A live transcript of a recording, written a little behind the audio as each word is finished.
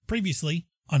Previously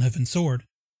on Hoof and Sword.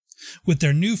 With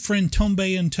their new friend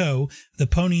Tombe in tow, the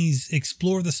ponies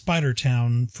explore the Spider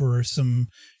Town for some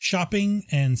shopping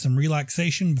and some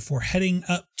relaxation before heading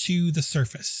up to the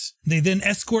surface. They then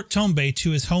escort Tombe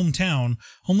to his hometown,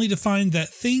 only to find that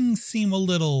things seem a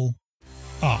little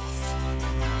off.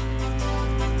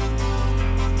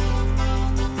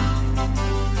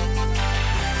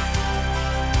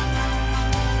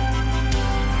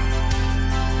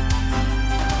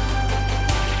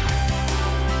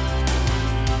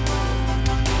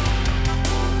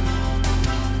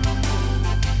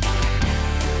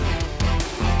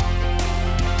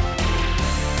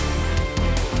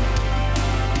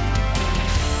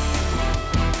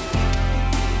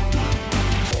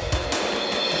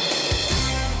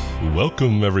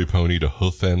 Welcome, every pony, to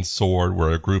Hoof and Sword, where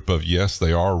a group of, yes,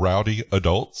 they are rowdy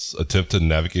adults attempt to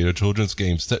navigate a children's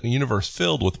game set in a universe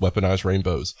filled with weaponized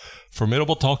rainbows,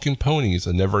 formidable talking ponies,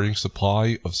 a never-ending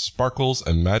supply of sparkles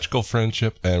and magical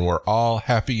friendship, and we're all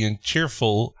happy and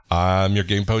cheerful. I'm your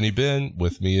game pony, Ben.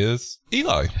 With me is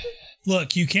Eli.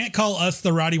 Look, you can't call us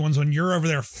the rowdy ones when you're over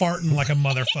there farting like a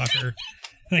motherfucker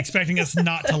and expecting us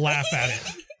not to laugh at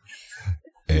it.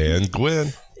 And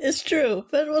Gwen. It's true.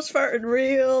 Ben was farting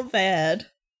real bad.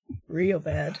 Real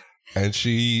bad. And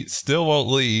she still won't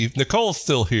leave. Nicole's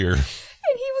still here. And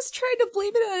he was trying to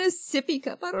blame it on his sippy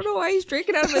cup. I don't know why he's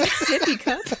drinking out of a sippy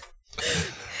cup.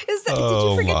 Did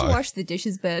you forget to wash the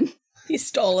dishes, Ben? He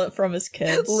stole it from his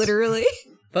kids. Literally.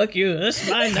 Fuck you. This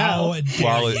is mine now. How dare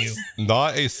While you? it's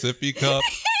not a sippy cup,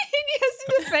 And he has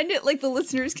to defend it like the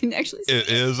listeners can actually see. it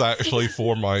is actually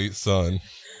for my son.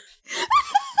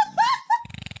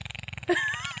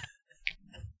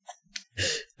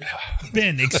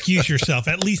 Ben, excuse yourself.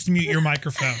 At least mute your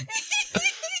microphone.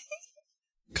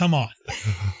 Come on.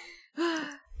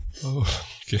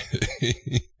 Okay.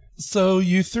 So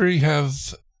you three have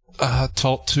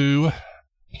talked to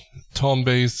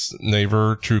Tombe's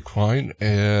neighbor, Truequine,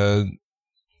 and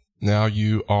now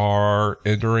you are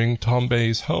entering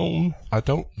Tombe's home. I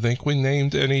don't think we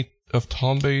named any of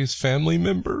Tombe's family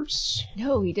members.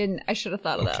 No, we didn't. I should have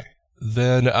thought of that.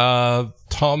 Then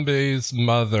Tombe's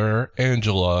mother,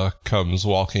 Angela, comes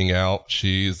walking out.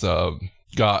 She's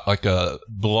got like a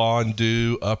blonde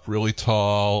do up really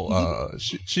tall.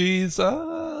 She's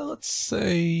let's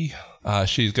say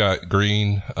she's got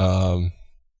green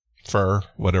fur,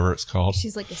 whatever it's called.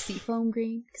 She's like a seafoam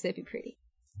green, because that'd be pretty.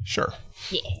 Sure.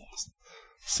 Yeah.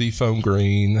 Seafoam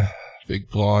green, big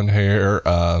blonde hair,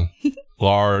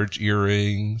 large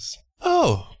earrings.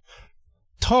 Oh,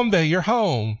 Tombe, you're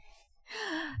home.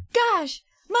 Gosh,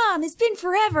 Mom, it's been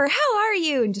forever. How are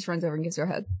you? And just runs over and gives her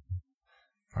a hug.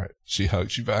 All right, she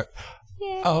hugs you back.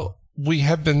 Yeah. Oh, we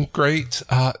have been great.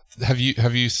 Have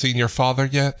you seen your father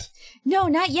yet? No,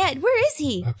 not yet. Where is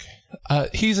he? Okay.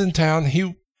 He's in town.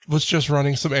 He was just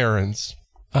running some errands.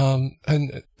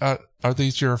 And are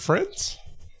these your friends?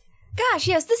 Gosh,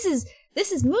 yes, this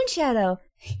is Moonshadow.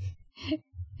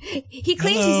 He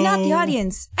claims Hello. he's not the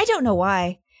audience. I don't know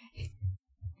why.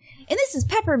 And this is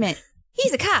Peppermint.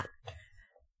 He's a cop.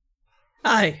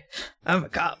 Hi, I'm a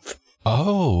cop.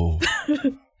 Oh.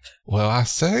 Well, I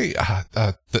say,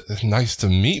 nice to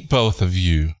meet both of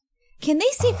you. Can they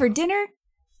stay for dinner?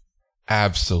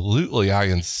 Absolutely, I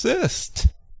insist.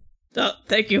 Oh,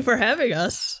 thank you for having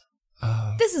us.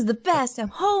 This is the best. I'm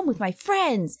home with my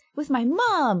friends, with my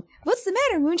mom. What's the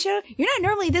matter, Moonshadow? You're not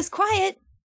normally this quiet.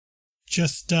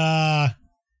 Just,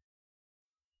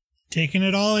 taking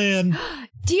it all in.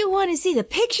 Do you want to see the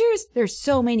pictures? There's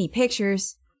so many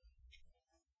pictures.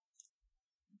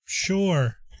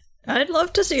 Sure. I'd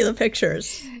love to see the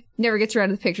pictures. Never gets around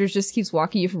to the pictures, just keeps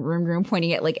walking you from room to room,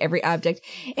 pointing at like every object.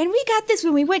 And we got this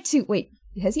when we went to... Wait,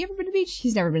 has he ever been to the beach?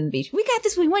 He's never been to the beach. We got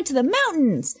this when we went to the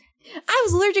mountains. I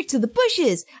was allergic to the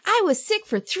bushes. I was sick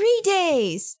for 3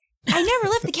 days. I never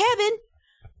left the cabin.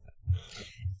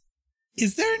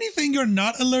 Is there anything you're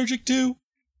not allergic to?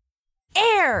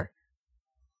 Air.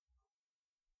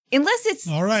 Unless it's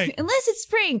All right. Unless it's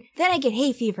spring, then I get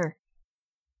hay fever.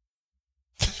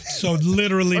 So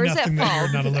literally Or is nothing that that, fall?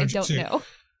 you're not Because allergic I don't to. know.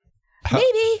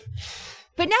 Maybe.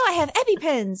 But now I have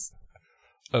EpiPens.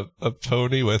 A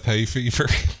pony with hay fever.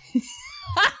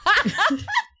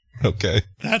 Okay.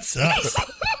 That sucks.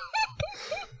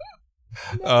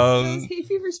 Hay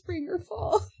fever, spring or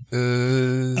fall.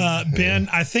 Ben,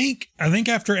 I think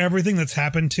after everything that's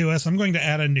happened to us, I'm going to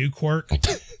add a new quirk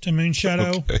to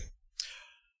Moonshadow. Okay.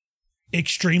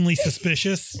 Extremely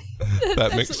suspicious.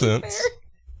 That makes Absolutely sense. fair.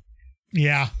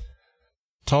 Yeah.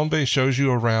 Tombe shows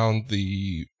you around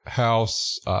the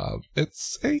house.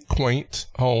 It's a quaint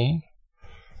home,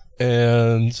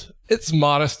 and it's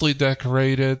modestly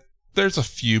decorated. There's a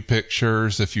few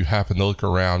pictures if you happen to look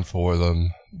around for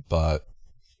them, but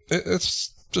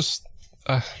it's just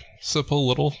a simple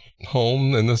little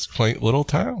home in this quaint little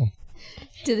town.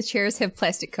 Do the chairs have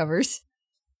plastic covers?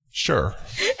 Sure.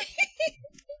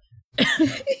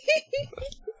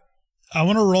 I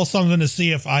want to roll something to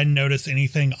see if I notice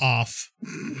anything off.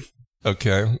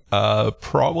 Okay.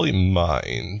 Probably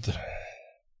mind.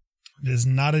 It is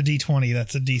not a D20.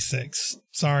 That's a D6.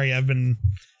 Sorry, I've been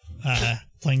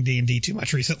playing D&D too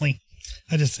much recently.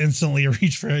 I just instantly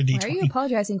reached for a D20. Why are you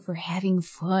apologizing for having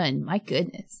fun? My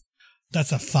goodness.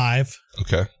 That's a 5.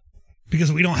 Okay.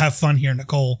 Because we don't have fun here,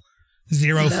 Nicole.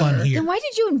 Zero fun here. Then why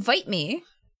did you invite me?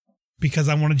 Because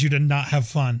I wanted you to not have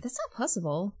fun. That's not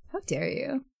possible. How dare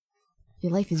you?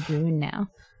 Your life is ruined now.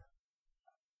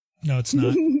 No, it's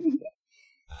not.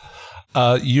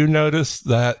 You notice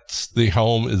that the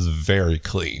home is very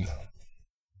clean.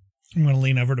 I'm going to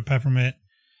lean over to Peppermint.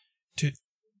 Do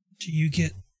you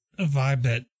get a vibe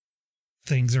that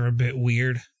things are a bit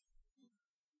weird?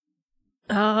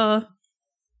 Not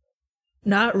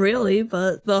really,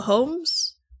 but the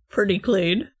home's pretty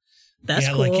clean. That's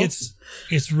cool. Like it's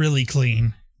really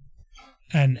clean.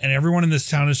 And everyone in this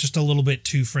town is just a little bit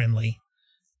too friendly.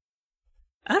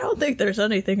 I don't think there's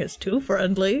anything that's too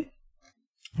friendly.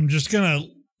 I'm just gonna,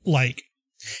 like,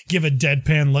 give a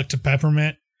deadpan look to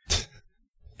Peppermint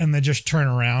and then just turn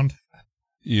around.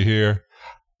 You hear,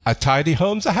 a tidy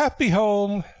home's a happy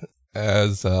home,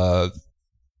 as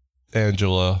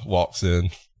Angela walks in.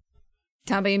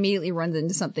 Tommy immediately runs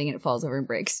into something and it falls over and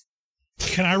breaks.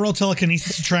 Can I roll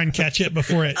telekinesis to try and catch it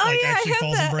before it actually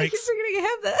falls and breaks? I keep forgetting I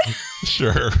have that.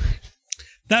 Sure.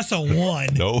 That's a 1.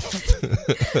 Nope.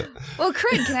 Well,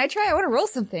 Craig, can I try? I want to roll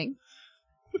something.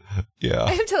 Yeah.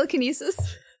 I have telekinesis.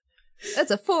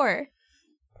 That's a 4.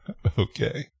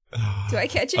 Okay. Do I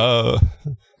catch it? Or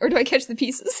do I catch the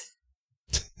pieces?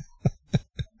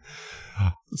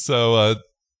 So,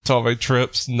 Tommy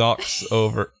trips, knocks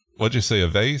over, what'd you say, a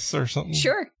vase or something?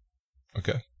 Sure.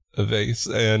 Okay. A vase.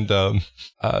 And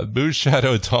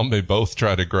Moonshadow and Tommy both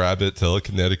try to grab it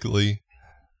telekinetically.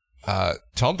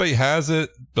 Tommy has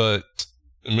it, but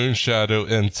Moonshadow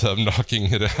ends up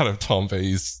knocking it out of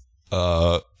Tombey's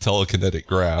telekinetic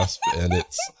grasp, and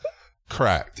it's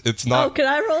cracked. It's not. Oh, can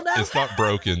I roll that? It's not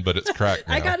broken, but it's cracked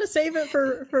now. I gotta save it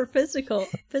for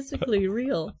physically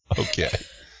real. Okay.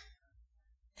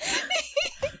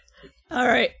 All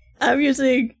right, I'm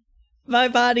using my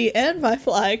body and my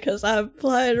fly because I'm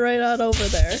flying right on over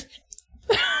there.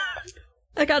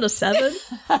 I got a 7.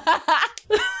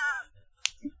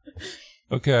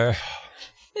 Okay.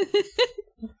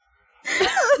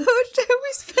 How much time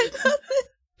we spent on this?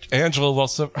 Angela will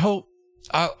say, "Oh,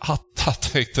 I'll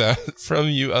take that from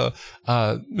you,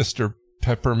 Mr.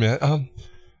 Peppermint.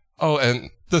 Oh, and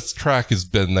this track has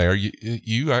been there.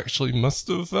 You actually must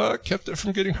have kept it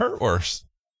from getting hurt worse."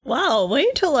 Wow,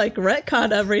 wait till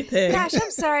retcon everything. Gosh,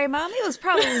 I'm sorry, Mom. It was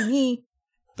probably me.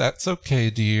 That's okay,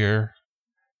 dear.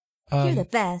 You're the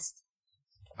best.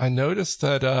 I noticed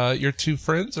that your two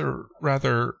friends are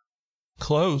rather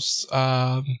close.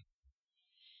 I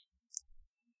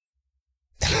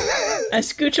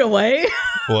scooch away.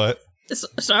 What?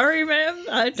 Sorry, ma'am.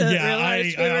 I didn't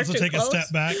realize we I were also too take close. a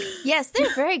step back. Yes,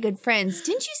 they're very good friends.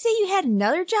 Didn't you say you had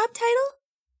another job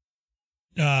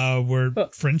title? We're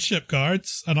friendship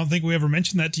guards. I don't think we ever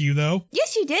mentioned that to you, though.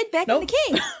 Yes, you did back in the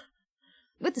cave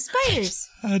with the spiders.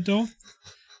 I don't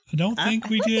think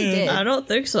we thought they did. did. I don't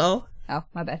think so. Oh,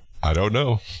 my bad. I don't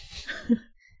know.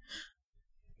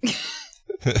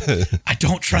 I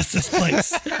don't trust this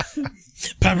place.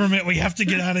 Peppermint, we have to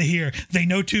get out of here. They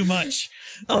know too much.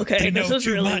 Okay, They know this is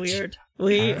too really much. weird.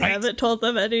 We Right. haven't told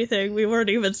them anything. We weren't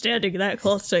even standing that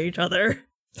close to each other.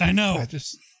 I know.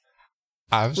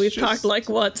 We've talked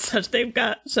once since we've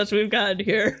gotten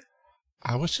here.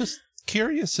 I was just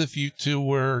curious if you two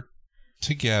were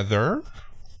together.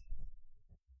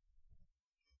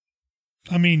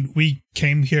 I mean, we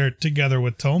came here together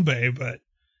with Tombe, but...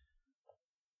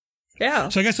 Yeah.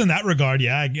 So I guess in that regard,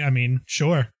 yeah, I mean,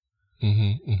 sure.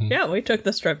 Mm-hmm, mm-hmm. Yeah, we took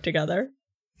this trip together.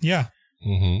 Yeah.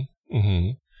 Mm-hmm,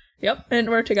 mm-hmm. Yep, and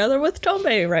we're together with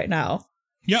Tombe right now.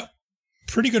 Yep.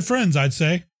 Pretty good friends, I'd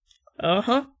say.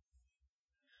 Uh-huh.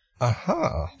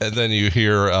 Uh-huh. And then you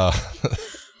hear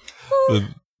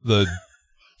the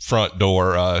front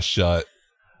door shut.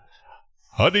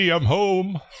 Honey, I'm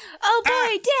home. Oh,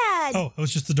 boy, Dad! Oh, it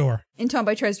was just the door. And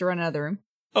Tomboy tries to run out of the room.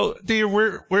 Oh, dear,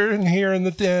 we're in here in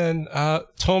the den.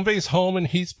 Tombe's home, and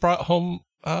he's brought home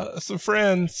some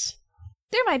friends.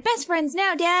 They're my best friends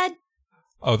now, Dad.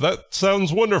 Oh, that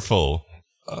sounds wonderful.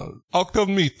 I'll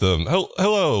come meet them.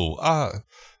 Hello.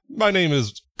 My name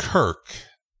is Kirk.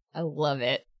 I love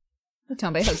it.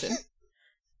 Tombe hugs him.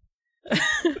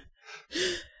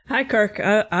 Hi, Kirk.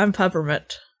 I'm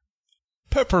Peppermint.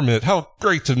 Peppermint, how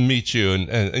great to meet you,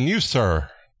 and you, sir.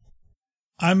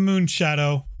 I'm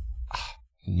Moonshadow.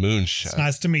 Moonshine. It's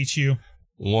nice to meet you.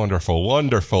 Wonderful,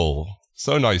 wonderful.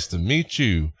 So nice to meet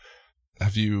you.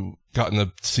 Have you gotten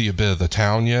to see a bit of the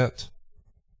town yet?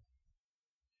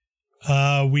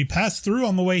 We passed through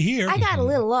on the way here. I got a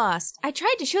little lost. I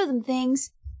tried to show them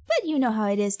things, but you know how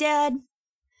it is, Dad.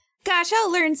 Gosh,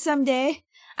 I'll learn someday.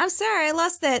 I'm sorry I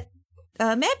lost that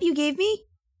map you gave me.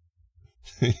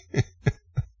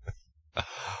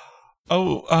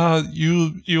 Oh,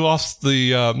 you lost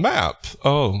the map.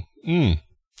 Oh,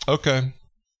 okay.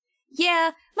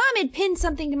 Yeah, Mom had pinned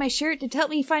something to my shirt to help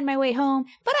me find my way home,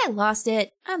 but I lost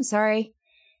it. I'm sorry.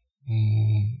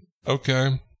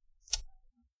 Okay.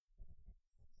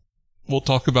 We'll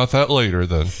talk about that later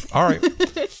then. All right.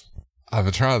 I've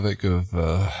been trying to think of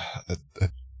a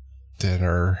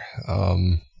dinner.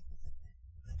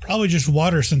 Probably just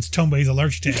water since Tombe's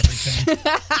allergic to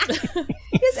everything.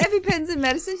 He has EpiPens and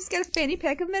medicine. He's got a fanny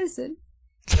pack of medicine.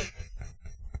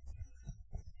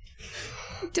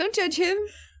 Don't judge him.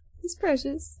 He's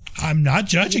precious. I'm not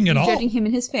judging at You're all. judging him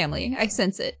and his family. I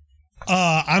sense it.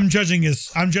 I'm judging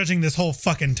this whole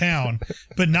fucking town,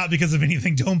 but not because of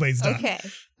anything Tombe's done.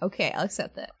 Okay, I'll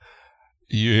accept that.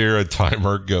 You hear a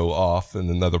timer go off in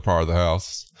another part of the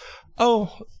house.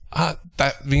 Oh,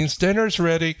 that means dinner's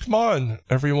ready. Come on,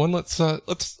 everyone. Let's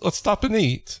stop and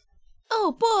eat.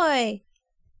 Oh boy!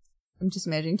 I'm just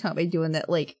imagining Tombe doing that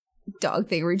like dog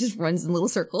thing where he just runs in little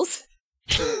circles.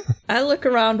 I look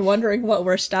around wondering what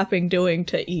we're stopping doing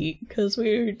to eat, because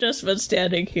we've just been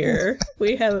standing here.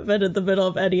 We haven't been in the middle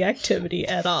of any activity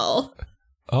at all.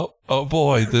 Oh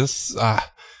boy, this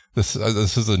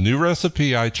is a new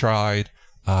recipe I tried.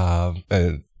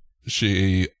 And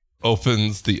she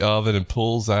opens the oven and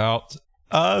pulls out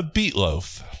a beet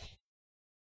loaf.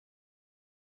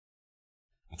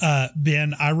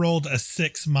 Ben, I rolled a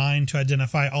 6 mine to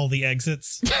identify all the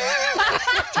exits,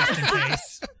 just in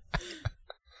case.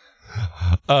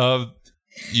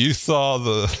 You saw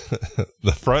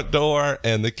the front door,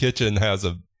 and the kitchen has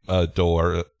a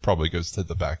door that probably goes to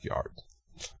the backyard.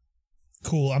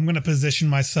 Cool. I'm going to position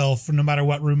myself, no matter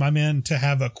what room I'm in, to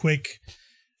have a quick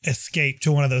escape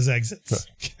to one of those exits.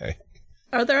 Okay.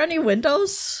 Are there any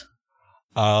windows?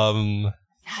 Not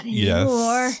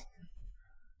anymore. Yes.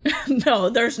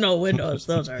 No, there's no windows.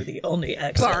 Those are the only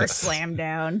exits. Bar slam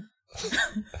down.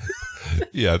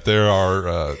 Yeah,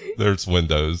 there's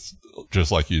windows,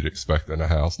 just like you'd expect in a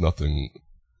house. Nothing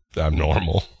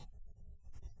abnormal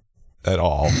at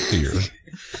all here.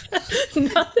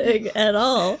 Nothing at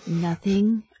all.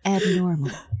 Nothing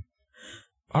abnormal.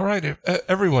 All right,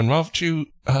 everyone, why don't you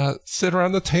sit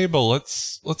around the table?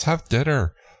 Let's have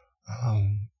dinner.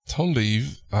 Tombe,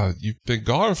 you've been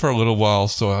gone for a little while,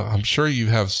 so I'm sure you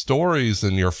have stories,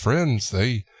 and your friends,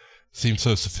 they seem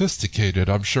so sophisticated.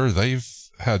 I'm sure they've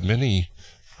had many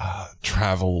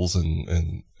travels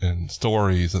and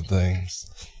stories and things.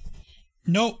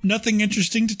 Nope, nothing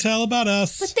interesting to tell about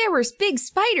us. But there were big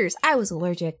spiders. I was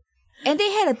allergic. And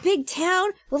they had a big town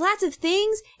with lots of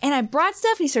things, and I brought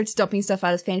stuff, and he starts dumping stuff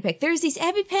out of his fanny pack. There's these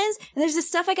EpiPens, and there's this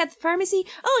stuff I got at the pharmacy.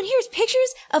 Oh, and here's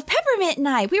pictures of Peppermint and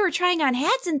I. We were trying on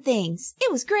hats and things.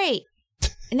 It was great.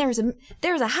 And there was a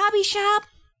hobby shop.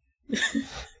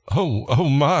 Oh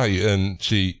my! And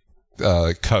she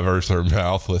covers her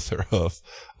mouth with her hoof.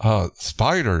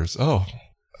 Spiders. Oh,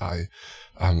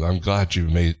 I'm glad you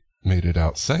made it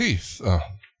out safe.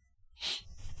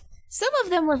 Some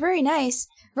of them were very nice.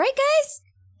 Right, guys?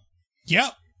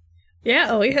 Yep.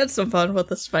 Yeah, we had some fun with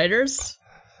the spiders.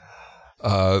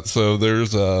 So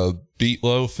there's a beet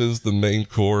loaf is the main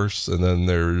course, and then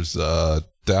there's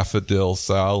daffodil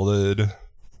salad.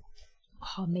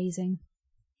 Oh, amazing.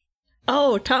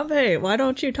 Oh, Tombe, why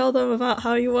don't you tell them about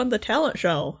how you won the talent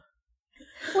show?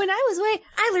 When I was away,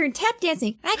 I learned tap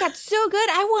dancing. I got so good,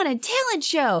 I won a talent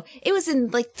show. It was in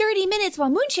like 30 minutes while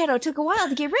Moonshadow took a while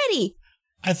to get ready.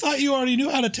 I thought you already knew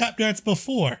how to tap dance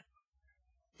before.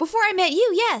 Before I met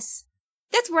you, yes.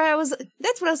 That's what I was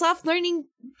off learning.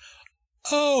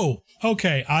 Oh,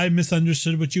 okay. I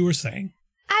misunderstood what you were saying.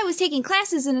 I was taking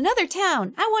classes in another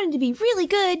town. I wanted to be really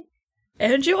good.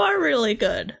 And you are really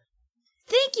good.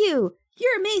 Thank you.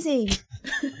 You're amazing.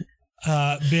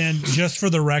 Ben, just for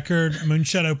the record,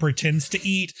 Moonshadow pretends to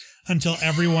eat until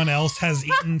everyone else has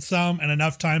eaten some and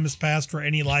enough time has passed for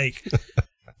any,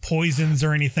 poisons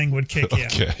or anything would kick in.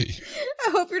 Okay.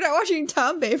 I hope you're not watching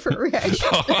Tombe for a reaction.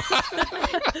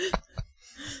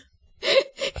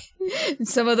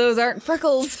 Some of those aren't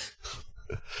freckles.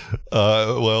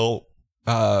 Tombe's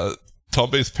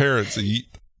parents eat.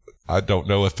 I don't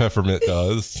know if Peppermint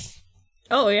does.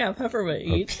 Oh yeah, Peppermint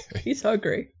eats. Okay. He's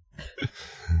hungry.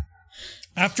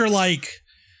 After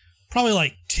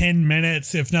probably 10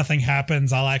 minutes, if nothing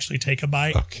happens, I'll actually take a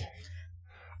bite. Okay.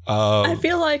 I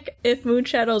feel like if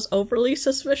Moonshadow's overly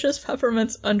suspicious,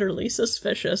 Peppermint's underly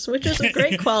suspicious, which is a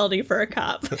great quality for a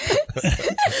cop.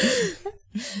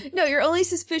 No, you're only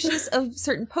suspicious of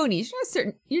certain ponies.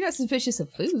 You're not suspicious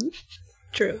of food.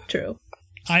 True.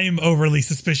 I am overly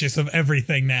suspicious of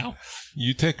everything now.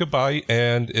 You take a bite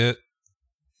and it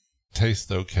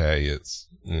tastes okay. It's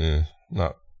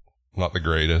not the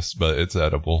greatest, but it's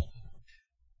edible.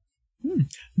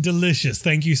 Delicious.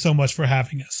 Thank you so much for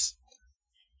having us.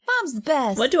 Mom's the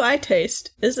best. What do I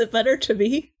taste? Is it better to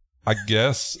me? I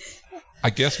guess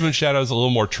Moonshadow's a little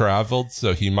more traveled,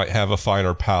 so he might have a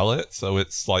finer palate, so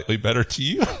it's slightly better to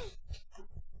you.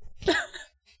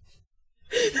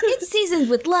 It's seasoned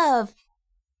with love.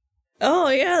 Oh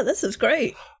yeah, this is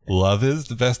great. Love is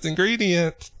the best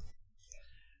ingredient.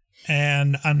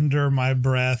 And under my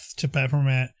breath to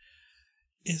Peppermint,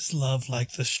 is love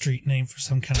like the street name for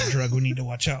some kind of drug we need to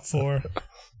watch out for?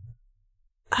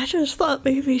 I just thought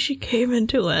maybe she came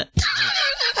into it.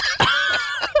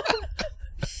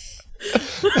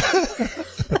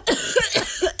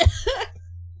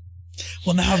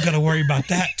 Well, now I've got to worry about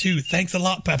that too. Thanks a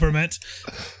lot, Peppermint.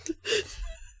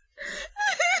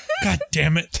 God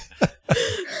damn it.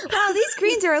 Wow, these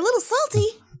greens are a little salty.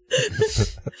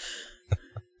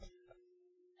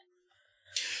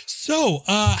 So,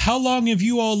 how long have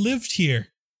you all lived here?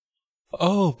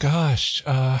 Oh gosh,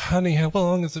 honey, how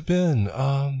long has it been?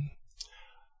 I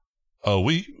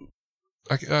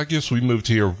guess we moved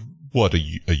here, what, a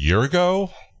year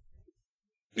ago?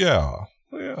 Yeah,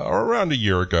 around a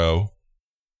year ago.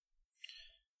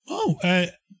 Oh,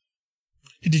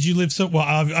 did you live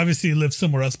obviously you lived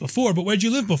somewhere else before, but where'd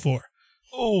you live before?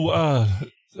 Oh,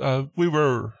 we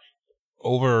were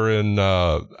over in,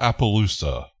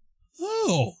 Appaloosa.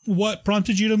 Oh, what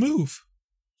prompted you to move?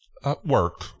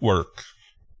 Work.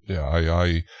 Yeah,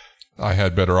 I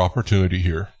had better opportunity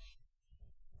here.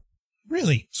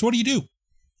 Really? So what do you do?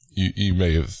 You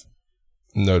may have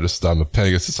noticed I'm a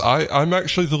Pegasus. I'm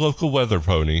actually the local weather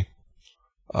pony.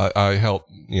 I help,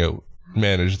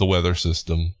 manage the weather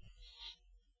system.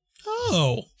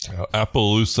 Oh.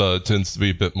 Appaloosa tends to be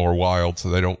a bit more wild, so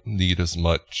they don't need as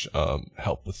much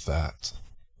help with that.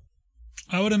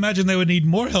 I would imagine they would need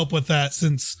more help with that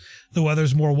since the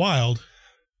weather's more wild.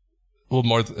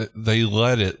 Well, they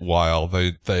let it wild.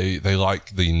 They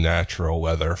like the natural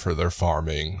weather for their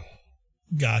farming.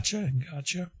 Gotcha.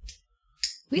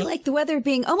 We like the weather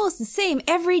being almost the same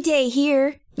every day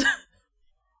here.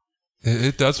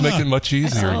 It does make it much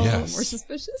easier, yes. More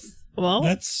suspicious? Well,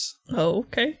 That's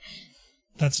okay.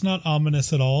 That's not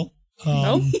ominous at all.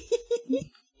 Nope.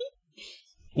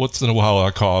 Once in a while,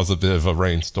 I cause a bit of a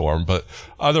rainstorm, but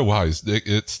otherwise,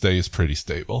 it stays pretty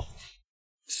stable.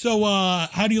 So,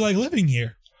 how do you like living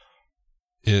here?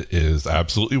 It is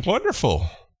absolutely wonderful.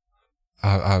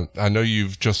 I know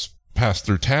you've just passed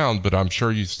through town, but I'm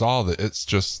sure you saw that it's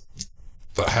just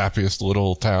the happiest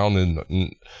little town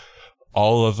in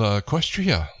all of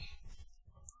Equestria.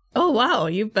 Oh wow,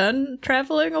 you've been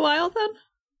traveling a while then?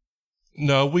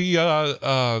 No, we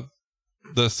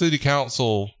the city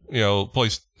council,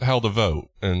 held a vote,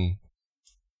 and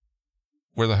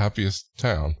we're the happiest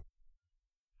town.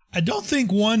 I don't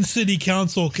think one city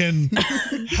council can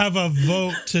have a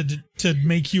vote to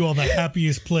make you all the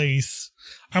happiest place.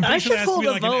 I'm pretty sure it has to be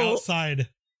like an outside.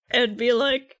 And be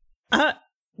like,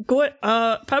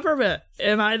 Peppermint,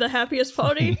 am I the happiest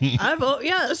pony? I vote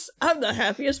yes, I'm the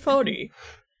happiest pony.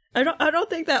 I don't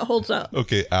think that holds up.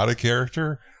 Okay, out of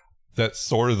character, that's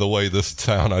sort of the way this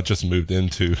town I just moved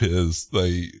into is.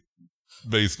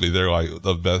 They're like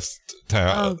the best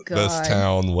town,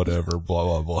 whatever,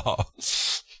 blah, blah, blah.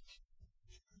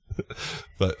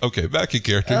 But okay, back in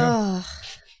character.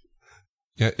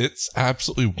 Yeah, it's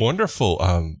absolutely wonderful.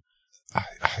 I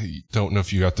don't know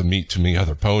if you got to meet too many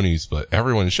other ponies, but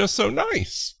everyone is just so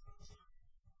nice.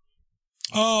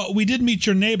 We did meet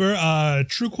your neighbor,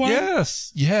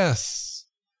 Truquine. Yes.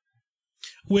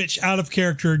 Which, out of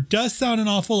character, does sound an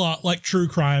awful lot like true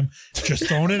crime. Just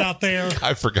throwing it out there.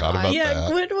 I forgot about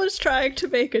that. Gwen was trying to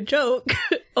make a joke,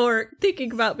 or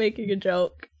thinking about making a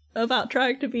joke, about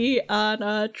trying to be on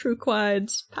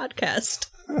Truquine's podcast.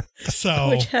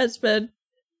 Which has been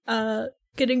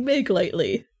getting big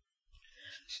lately.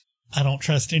 I don't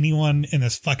trust anyone in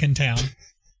this fucking town.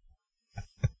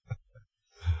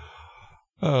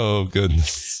 Oh,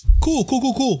 goodness.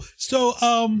 Cool. So,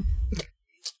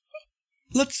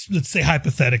 let's say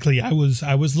hypothetically, I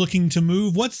was looking to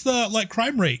move. What's the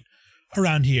crime rate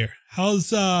around here?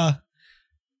 How's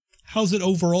it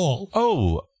overall?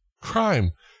 Oh,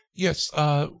 crime. Yes,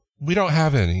 we don't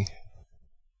have any.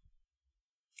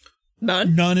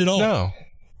 None? None at all. No.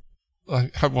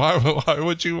 Like, why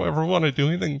would you ever want to do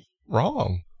anything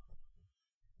wrong?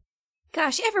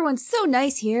 Gosh, everyone's so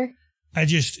nice here. I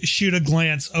just shoot a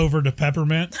glance over to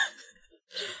Peppermint.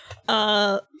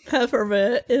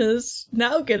 Peppermint is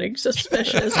now getting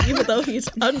suspicious, even though he's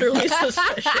underly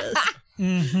suspicious.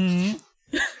 Mm-hmm.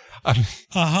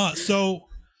 So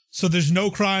there's no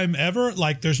crime ever?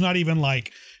 Like, there's not even,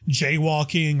 like,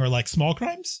 jaywalking or, like, small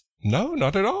crimes? No,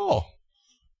 not at all.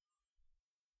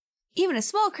 Even a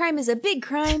small crime is a big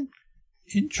crime.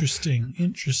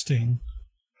 Interesting.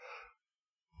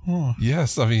 Huh.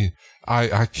 Yes, I mean,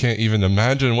 I can't even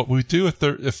imagine what we'd do if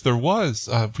there was.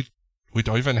 We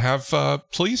don't even have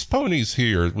police ponies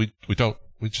here. We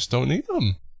just don't need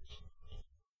them.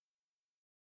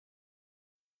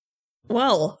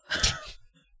 Well.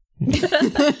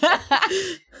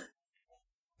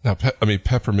 Now,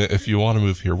 Peppermint, if you want to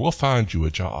move here, we'll find you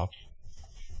a job.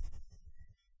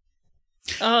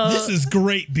 This is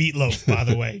great Beatloaf, by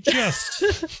the way. Just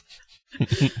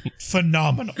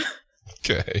phenomenal.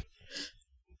 Okay.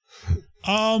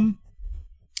 How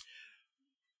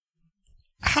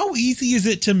easy is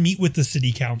it to meet with the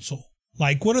city council?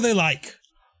 Like, what are they like?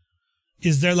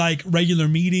 Is there, like, regular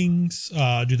meetings?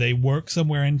 Do they work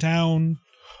somewhere in town?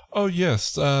 Oh,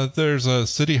 yes. There's a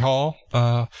city hall,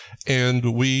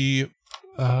 and we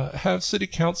have city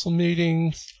council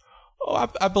meetings. Oh,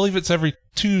 I believe it's every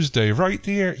Tuesday, right,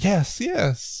 dear?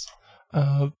 Yes.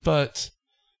 But,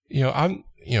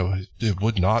 it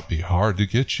would not be hard to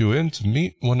get you in to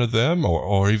meet one of them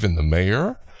or even the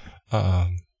mayor.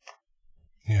 The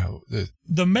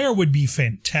mayor would be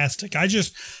fantastic. I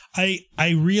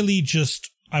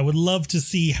would love to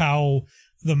see how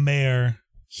the mayor,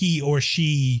 he or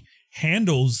she,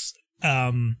 handles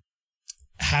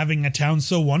having a town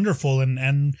so wonderful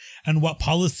and what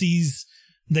policies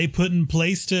they put in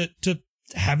place to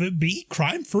have it be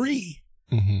crime free.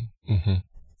 Mm-hmm. Mm-hmm.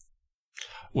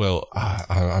 Well,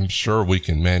 I'm sure we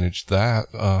can manage that.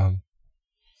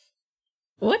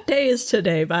 What day is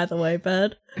today, by the way,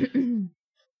 bud?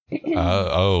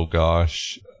 Oh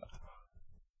gosh.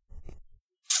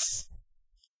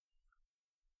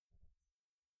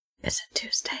 Is it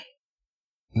Tuesday?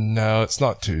 No, it's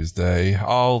not Tuesday.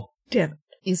 Damn it.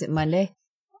 Is it Monday?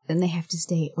 Then they have to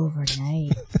stay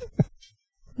overnight.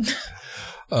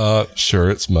 Sure,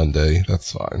 it's Monday.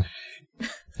 That's fine.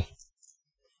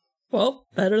 Well,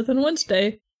 better than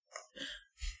Wednesday.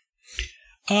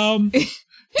 Do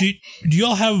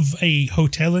y'all have a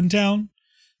hotel in town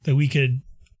that we could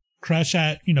crash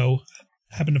at,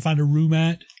 happen to find a room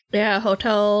at? Yeah, a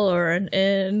hotel or an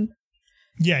inn.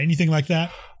 Yeah, anything like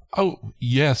that? Oh,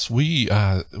 yes, we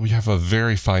have a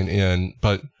very fine inn,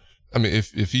 but I mean,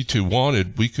 if you two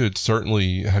wanted, we could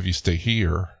certainly have you stay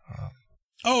here.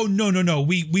 Oh, no.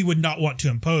 We would not want to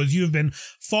impose. You have been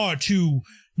far too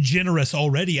generous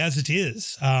already as it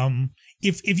is.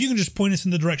 If you can just point us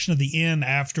in the direction of the inn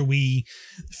after we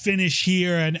finish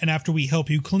here and after we help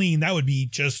you clean, that would be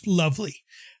just lovely.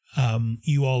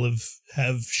 You all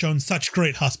have shown such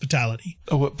great hospitality.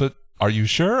 Oh, but are you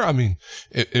sure? I mean,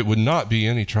 it would not be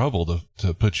any trouble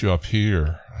to put you up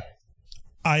here.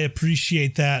 I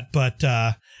appreciate that, but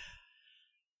I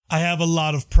have a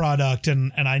lot of product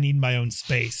and I need my own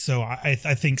space. So I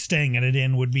think staying at an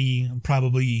inn would be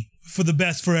probably for the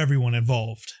best for everyone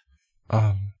involved.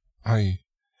 I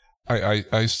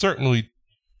certainly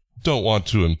don't want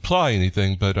to imply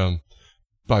anything, but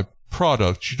by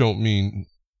product you don't mean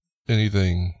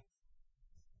anything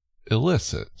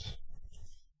illicit,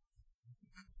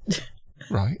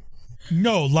 right?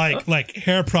 No, like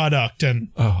hair product and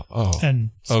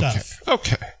and stuff.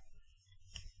 Okay.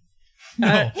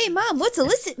 No. Hey, Mom, what's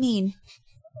illicit mean?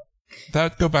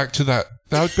 That would go back to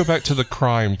the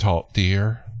crime talk,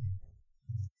 dear.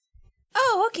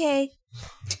 Oh, okay.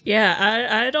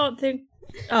 Yeah, I don't think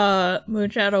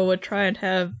Moonshadow would try and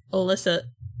have illicit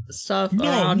stuff around me.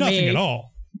 No, nothing at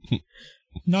all.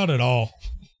 Not at all.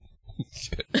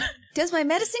 Does my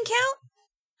medicine count?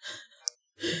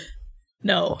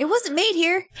 No. It wasn't made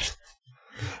here.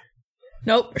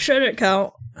 Nope, shouldn't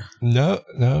count. No.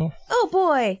 Oh,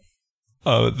 boy.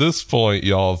 At this point,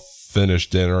 y'all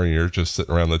finished dinner and you're just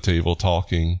sitting around the table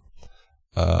talking.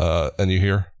 And you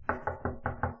hear,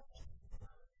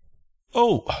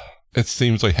 "Oh, it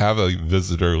seems we have a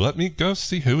visitor. Let me go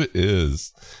see who it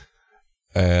is."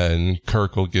 And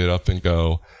Kirk will get up and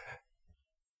go,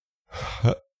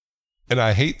 and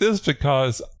I hate this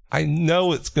because I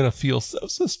know it's going to feel so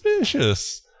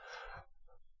suspicious.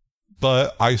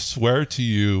 But I swear to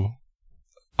you,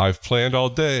 I've planned all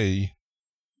day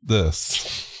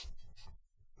this.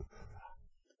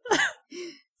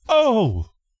 Oh,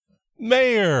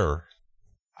 Mayor!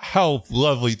 How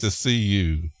lovely to see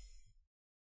you.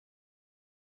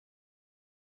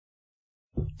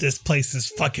 This place is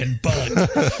fucking bugged.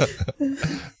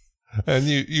 And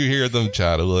you hear them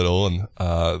chat a little, and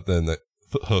then the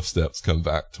hoof steps come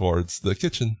back towards the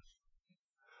kitchen.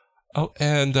 Oh,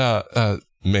 and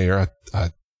Mayor,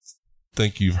 I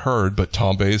think you've heard, but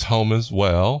Tombay's home as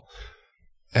well.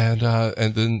 And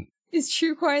then... Is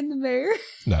True Quiet the mayor?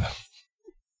 No.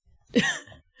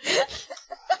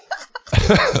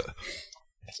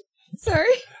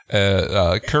 Sorry.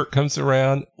 Kurt comes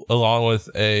around along with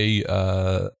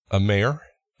a mayor,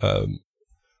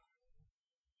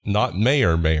 not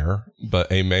mayor,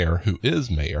 but a mayor who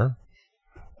is mayor.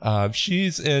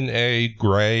 She's in a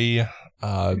gray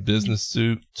business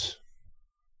suit.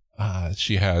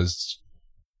 She has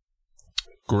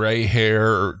gray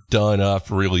hair done up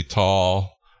really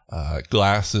tall,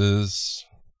 glasses.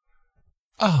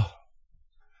 Oh,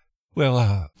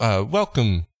 well,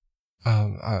 welcome.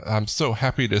 I'm so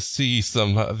happy to see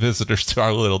some visitors to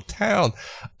our little town.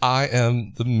 I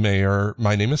am the mayor.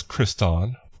 My name is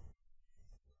Kriston.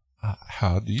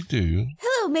 How do you do?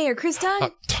 Hello, Mayor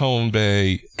Kriston.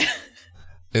 Tombe,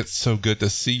 it's so good to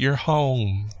see you're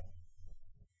home.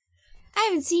 I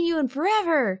haven't seen you in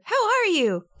forever. How are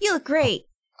you? You look great.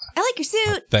 I like your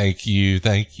suit. Thank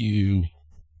you.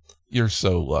 You're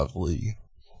so lovely.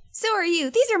 So are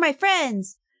you. These are my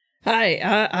friends.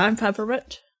 Hi, I'm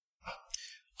Peppermint.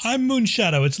 I'm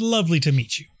Moonshadow. It's lovely to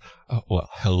meet you. Oh, well,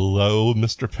 hello,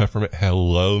 Mr. Peppermint.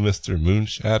 Hello, Mr.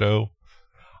 Moonshadow.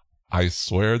 I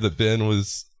swear that Ben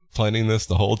was planning this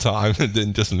the whole time and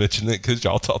didn't just mention it because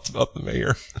y'all talked about the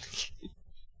mayor.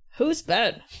 Who's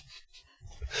Ben?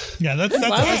 Yeah, that's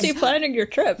Why was he planning your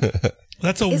trip?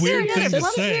 That's a Is there weird another thing to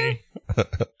plum say.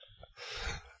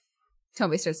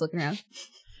 Tommy starts looking around.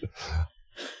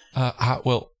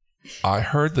 I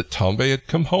heard that Tombe had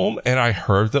come home, and I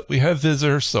heard that we have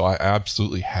visitors, so I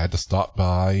absolutely had to stop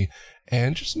by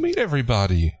and just meet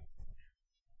everybody.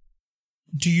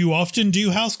 Do you often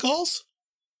do house calls?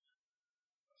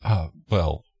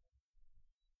 Well...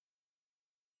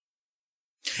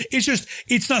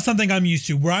 It's not something I'm used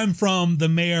to. Where I'm from, the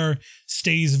mayor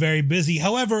stays very busy.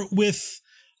 However, with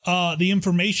the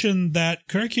information that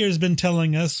Kirk here has been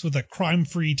telling us with a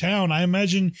crime-free town, I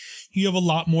imagine you have a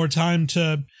lot more time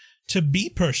to be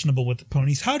personable with the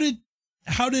ponies. How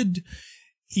did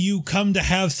you come to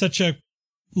have such a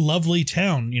lovely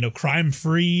town?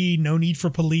 Crime-free, no need for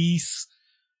police.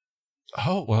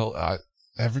 Oh, well,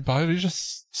 everybody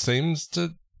just seems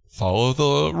to follow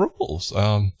the rules.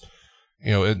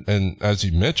 And as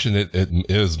you mentioned, it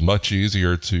is much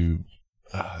easier to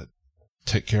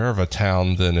take care of a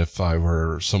town than if I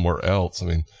were somewhere else. I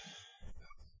mean,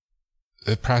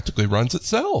 it practically runs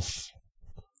itself.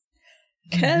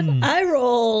 Can I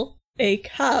roll a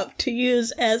cop to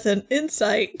use as an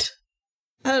insight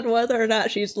on whether or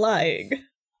not she's lying?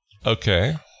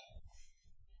 Okay.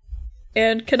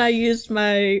 And can I use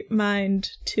my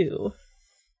mind too?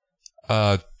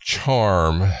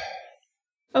 Charm.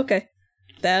 Okay.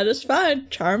 That is fine.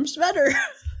 Charm's better.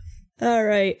 All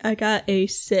right. I got a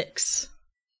 6.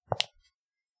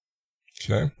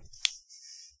 Okay.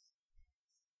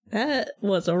 That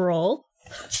was a roll.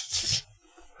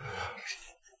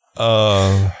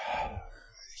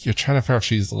 You're trying to figure out if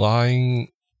she's lying.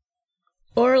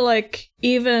 Or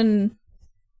even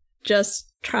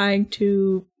just trying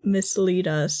to mislead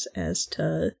us as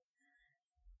to,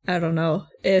 I don't know,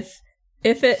 if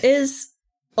it is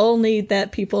only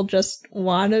that people just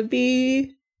want to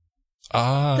be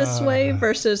this way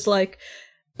versus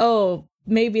oh,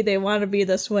 maybe they want to be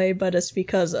this way, but it's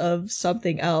because of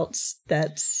something else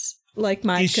that's mind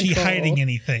control. Is she hiding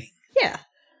anything? Yeah.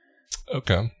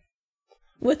 Okay.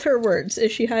 With her words.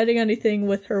 Is she hiding anything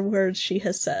with her words she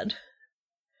has said?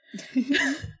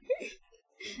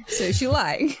 So is she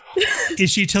lying?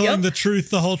 Is she telling the truth,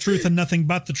 the whole truth, and nothing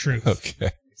but the truth?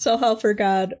 Okay. So help her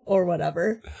God or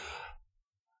whatever.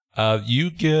 You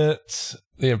get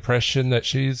the impression that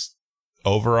she's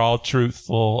overall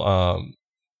truthful.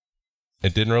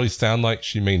 It didn't really sound like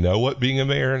she may know what being a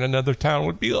mayor in another town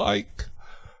would be like.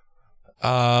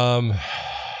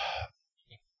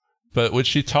 But when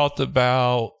she talked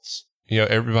about,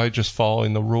 everybody just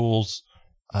following the rules,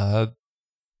 that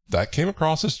came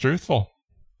across as truthful.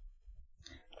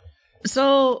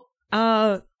 So,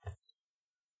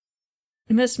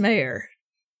 Miss Mayor,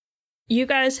 you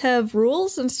guys have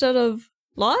rules instead of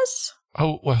laws?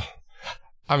 Oh, well,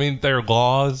 I mean, they're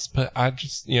laws, but I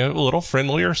just, a little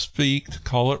friendlier speak to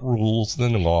call it rules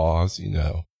than laws,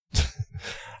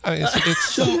 I mean,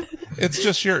 it's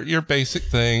just your basic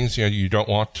things. You don't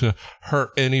want to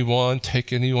hurt anyone,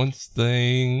 take anyone's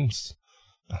things.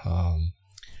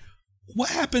 What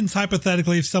happens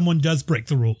hypothetically if someone does break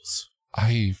the rules?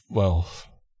 I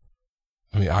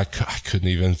couldn't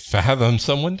even fathom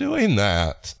someone doing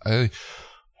that.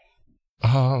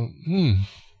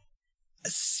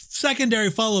 Secondary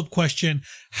follow-up question.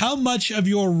 How much of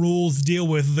your rules deal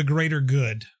with the greater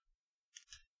good?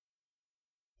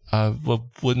 Well,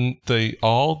 wouldn't they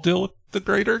all deal with the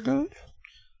greater good?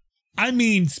 I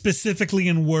mean, specifically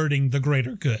in wording the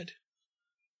greater good.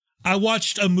 I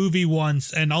watched a movie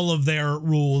once and all of their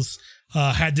rules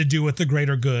had to do with the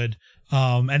greater good.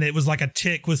 And it was like a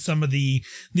tick with some of the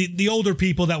older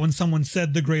people that when someone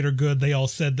said the greater good, they all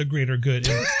said the greater good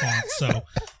in response. So,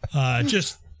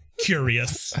 just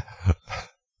curious.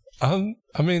 I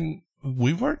mean,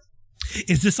 we weren't.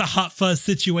 Is this a hot fuzz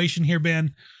situation here,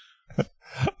 Ben?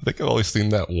 I think I've only seen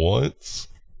that once.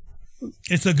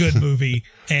 It's a good movie,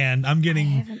 and I'm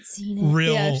getting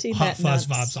real hot fuzz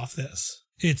vibes off this.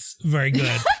 It's very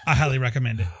good. I highly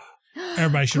recommend it.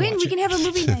 Everybody should watch it. We can have a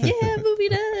movie night. Yeah, movie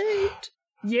night.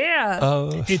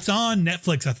 Yeah. It's on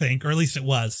Netflix, I think, or at least it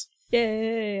was.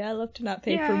 Yay. I love to not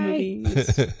pay for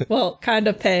movies. Well, kind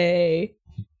of pay.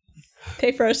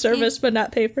 Pay for a service, but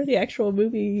not pay for the actual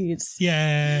movies.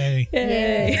 Yay.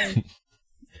 Yay.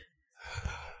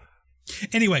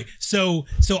 Anyway, so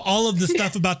all of the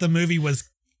stuff about the movie was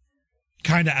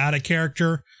kind of out of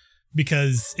character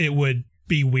because it would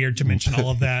be weird to mention all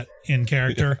of that in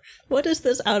character. What is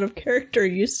this out of character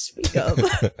you speak of?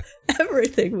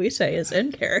 Everything we say is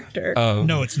in character.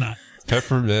 No, it's not.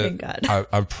 Peppermint,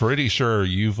 I'm pretty sure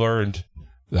you've learned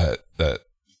that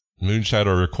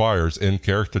Moonshadow requires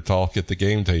in-character talk at the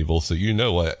game table, so you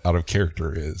know what out of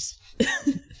character is.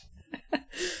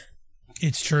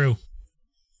 It's true.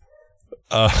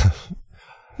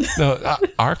 No,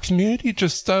 our community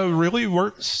just really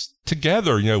works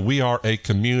together. We are a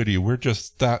community. We're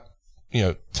just that,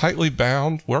 tightly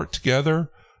bound, work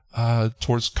together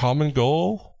towards common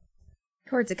goal.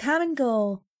 Towards a common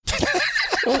goal.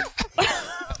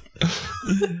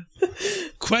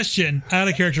 Question, out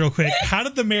of character real quick. How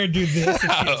did the mayor do this?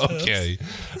 Okay.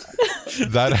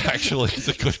 That actually is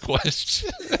a good question.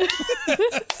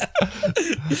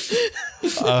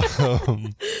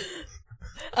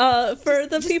 For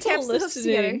the people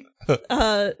listening,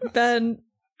 Ben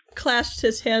clasped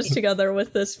his hands together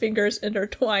with his fingers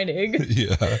intertwining.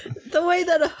 Yeah. The way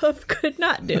that a hoof could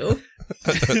not do.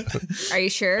 Are you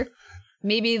sure?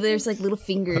 Maybe there's like little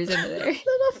fingers under there.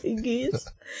 Little fingies.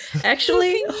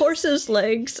 Actually, horses'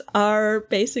 legs are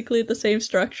basically the same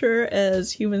structure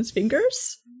as humans'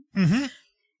 fingers. Mm-hmm.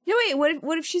 No, wait,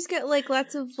 what if she's got like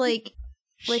lots of like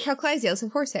how Clysios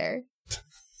have horsehair?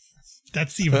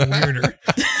 That's even weirder.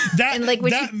 That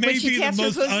may be the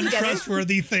most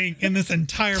untrustworthy thing in this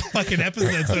entire fucking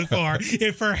episode so far.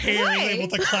 If her hair is able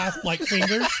to clasp like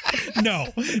fingers. No.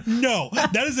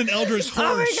 That is an Eldritch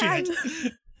horror shit.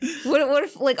 What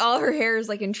if like all her hair is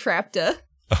like entrapta?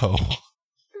 Oh.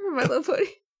 Remember My Little Pony?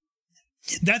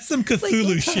 That's some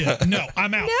Cthulhu shit. No,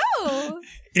 I'm out. No.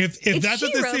 If that's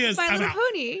what this is, I'm out.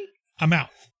 Pony. I'm out.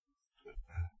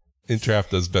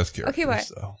 Entrapta's best character. Okay, bye.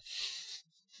 So.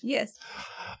 Yes.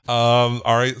 All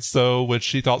right. So when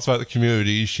she talks about the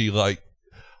community, she like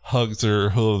hugs her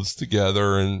hooves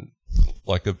together and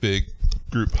like a big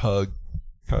group hug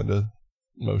kind of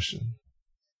motion.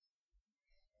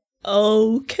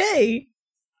 Okay.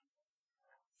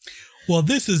 Well,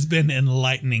 this has been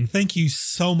enlightening. Thank you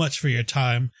so much for your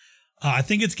time. I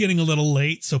think it's getting a little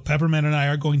late, so Peppermint and I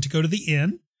are going to go to the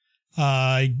inn.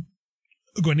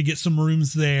 Going to get some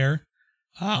rooms there.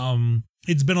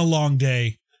 It's been a long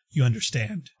day. You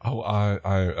understand? Oh,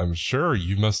 I'm sure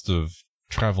you must have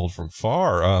traveled from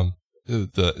far.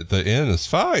 The inn is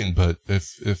fine, but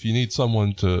if you need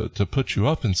someone to put you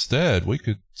up instead, we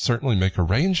could certainly make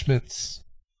arrangements.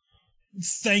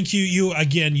 Thank you.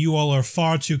 You all are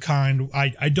far too kind.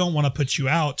 I don't want to put you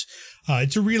out.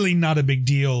 It's really not a big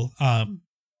deal.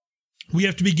 We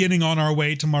have to be getting on our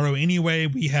way tomorrow anyway.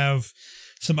 We have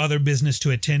some other business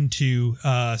to attend to.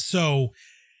 So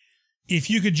if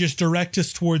you could just direct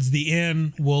us towards the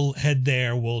inn, we'll head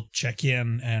there. We'll check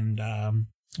in and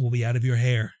we'll be out of your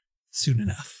hair soon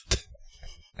enough.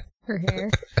 Her hair.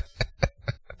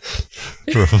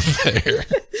 From there.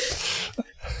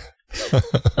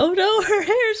 Oh no, her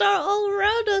hairs are all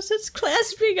around us. It's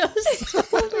clasping us,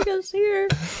 holding us here.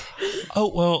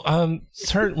 Oh, well,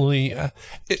 certainly,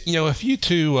 if you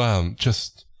two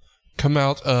just come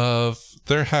out of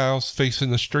their house facing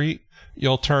the street.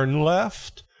 You'll turn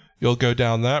left. You'll go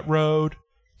down that road,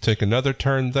 take another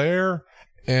turn there,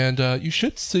 and you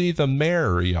should see the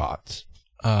Marriott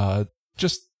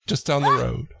just down the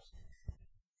road.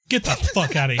 Get the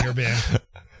fuck out of here, Ben. That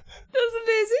was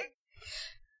amazing.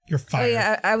 You're fired. Oh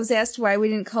yeah, I was asked why we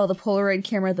didn't call the Polaroid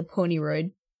camera the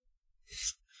Ponyroid.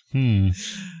 Yeah.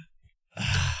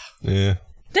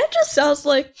 That just sounds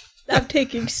like I'm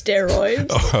taking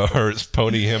steroids. Or it's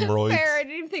pony hemorrhoids. Fair, I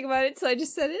didn't even think about it, so I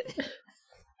just said it.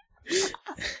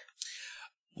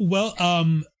 Well,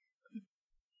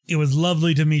 it was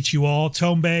lovely to meet you all.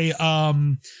 Tombe,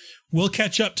 we'll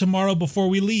catch up tomorrow before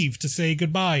we leave to say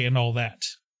goodbye and all that.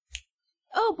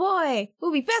 Oh boy,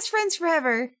 we'll be best friends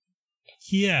forever.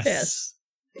 Yes.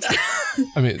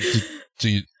 I mean,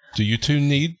 do you two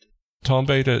need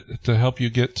Tombe to help you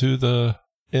get to the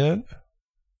inn?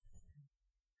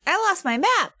 I lost my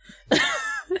map.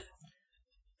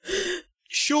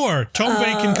 Sure,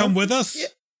 Tombe can come with us. Yeah.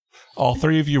 All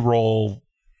three of you roll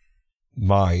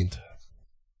mind.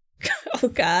 Oh,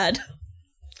 God.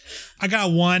 I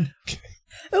got 1.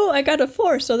 Oh, I got a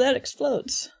 4, so that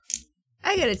explodes.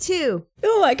 I got a 2.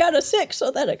 Oh, I got a 6,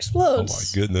 so that Oh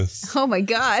explodes. my goodness. Oh my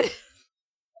god.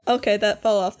 Okay, that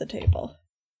fell off the table.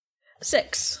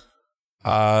 6.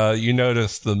 You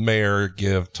notice the mayor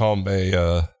give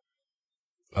Tombe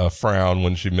a frown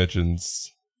when she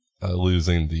mentions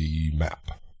losing the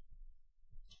map.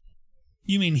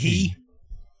 You mean he?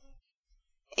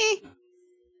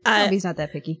 Tommy's not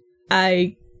that picky.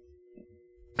 I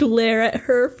glare at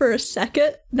her for a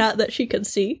second, not that she can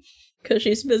see, because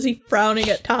she's busy frowning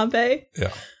at Tombe.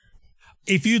 Yeah.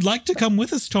 If you'd like to come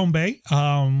with us, Tombe,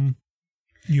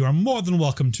 you are more than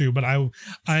welcome to, but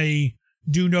I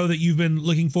do know that you've been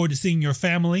looking forward to seeing your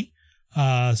family,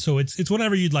 so it's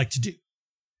whatever you'd like to do.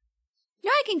 No,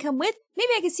 I can come with.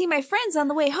 Maybe I can see my friends on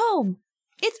the way home.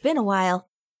 It's been a while.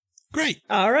 Great.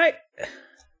 All right.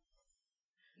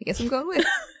 I guess I'm going with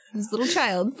this little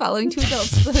child following 2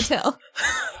 adults to the hotel.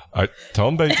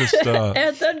 Tombe just...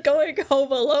 and then going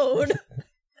home alone.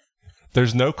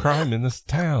 There's no crime in this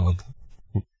town.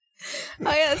 Oh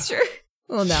yeah, that's true.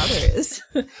 Well, now there is.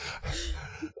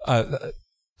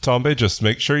 Tombe, just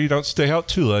make sure you don't stay out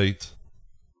too late.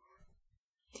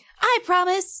 I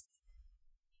promise.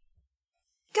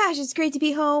 Gosh, it's great to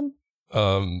be home.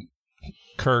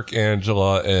 Kirk,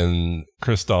 Angela, and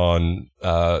Kriston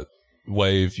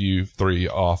wave you 3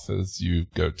 off as you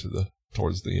go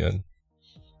towards the inn.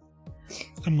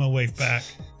 I'm going to wave back.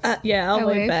 Yeah, I'll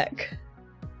wave back.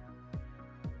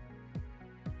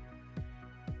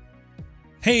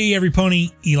 Hey, every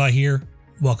pony, Eli here.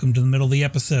 Welcome to the middle of the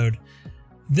episode.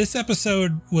 This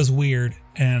episode was weird,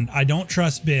 and I don't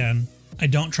trust Ben. I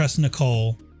don't trust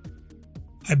Nicole.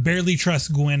 I barely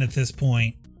trust Gwen at this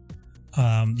point.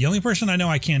 The only person I know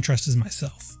I can trust is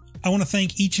myself. I want to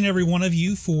thank each and every one of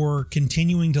you for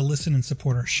continuing to listen and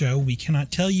support our show. We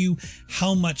cannot tell you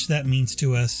how much that means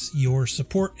to us. Your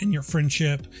support and your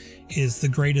friendship is the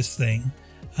greatest thing.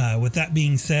 With that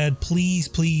being said, please,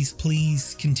 please,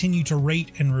 please continue to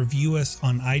rate and review us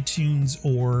on iTunes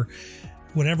or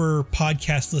whatever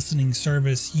podcast listening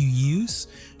service you use.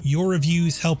 Your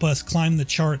reviews help us climb the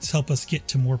charts, help us get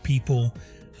to more people.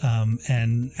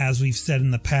 And as we've said in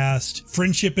the past,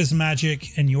 friendship is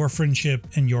magic, and your friendship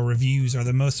and your reviews are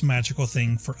the most magical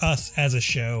thing for us as a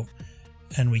show,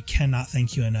 and we cannot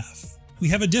thank you enough. We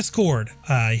have a Discord.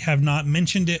 I have not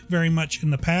mentioned it very much in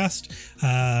the past,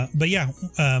 but yeah,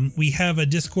 we have a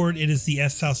Discord. It is the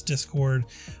S House Discord.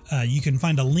 You can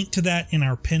find a link to that in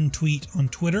our pinned tweet on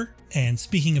Twitter. And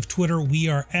speaking of Twitter, we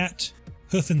are at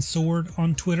Hoof and Sword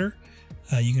on Twitter.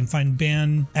 You can find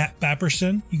Ben at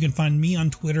Bapperson. You can find me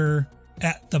on Twitter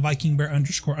at the Viking Bear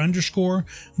 __.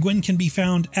 Gwen can be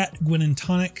found at Gwen and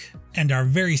Tonic. And our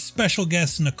very special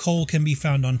guest, Nicole, can be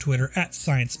found on Twitter at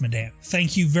Science Madame.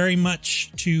 Thank you very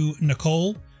much to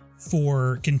Nicole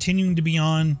for continuing to be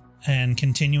on and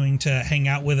continuing to hang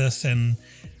out with us and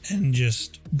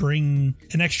just bring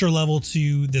an extra level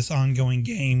to this ongoing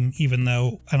game, even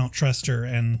though I don't trust her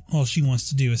and all she wants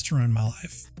to do is to ruin my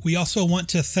life. We also want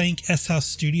to thank S House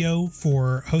Studio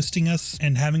for hosting us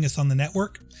and having us on the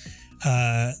network.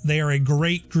 They are a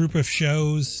great group of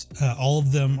shows. All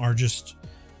of them are just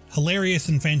hilarious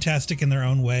and fantastic in their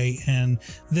own way. And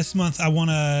this month, I want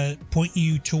to point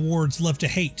you towards Love to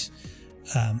Hate.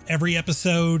 Every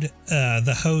episode,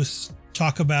 the hosts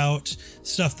talk about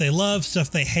stuff they love, stuff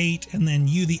they hate, and then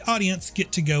you, the audience,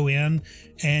 get to go in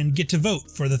and get to vote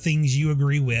for the things you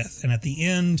agree with. And at the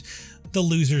end, the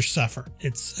losers suffer.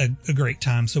 It's a great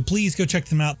time. So please go check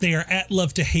them out. They are at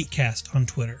Love to Hate Cast on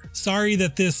Twitter. Sorry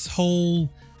that this whole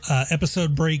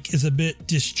episode break is a bit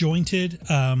disjointed.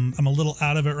 I'm a little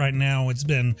out of it right now. It's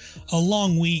been a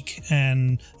long week,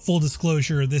 and full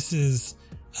disclosure, this is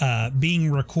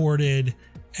being recorded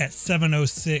at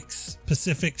 7:06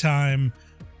 Pacific time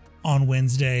on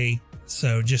Wednesday.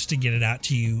 So just to get it out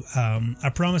to you,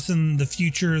 I promise in the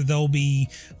future they'll be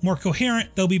more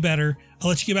coherent, they'll be better. I'll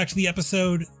let you get back to the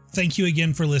episode. Thank you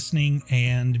again for listening,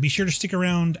 and be sure to stick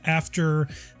around after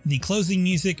the closing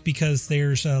music because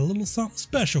there's a little something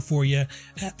special for you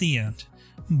at the end.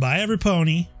 Bye, every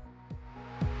pony.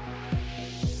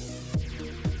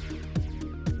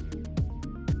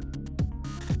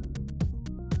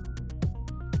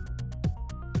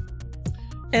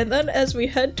 And then as we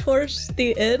head towards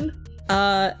the inn,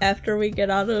 after we get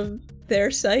out of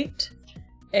their sight,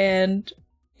 and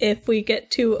if we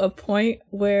get to a point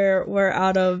where we're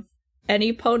out of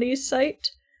any pony's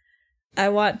sight, I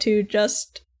want to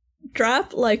just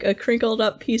drop like a crinkled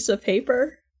up piece of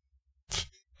paper.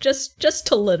 Just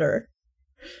to litter.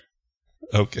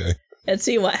 Okay. And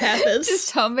see what happens.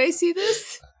 Does Tombe see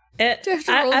this?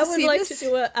 I would like to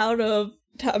do it out of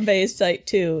Tombe's sight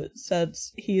too,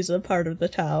 since he's a part of the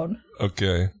town.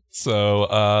 Okay.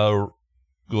 So,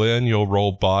 Glenn, you'll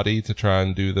roll body to try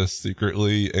and do this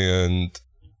secretly, and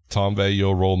Tombe,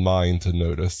 you'll roll mind to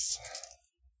notice.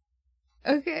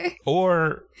 Okay.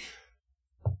 Or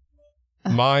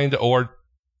mind or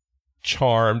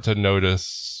charm to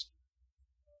notice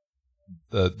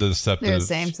the deceptive. They're the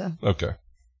same, so. Okay.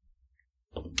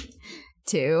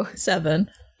 2. 7.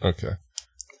 Okay.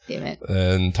 Damn it.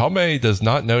 And Tombe does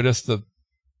not notice the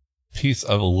piece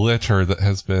of litter that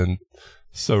has been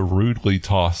so rudely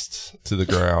tossed to the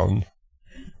ground.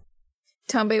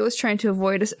 Tombe was trying to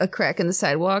avoid a crack in the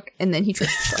sidewalk, and then he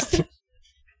tripped himself.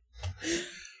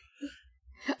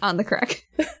 On the crack.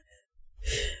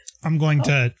 I'm going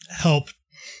to help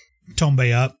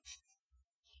Tombe up.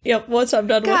 Yep, once I'm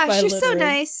done with my Gosh, you're littering, so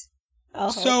nice.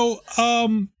 I'll help.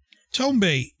 So,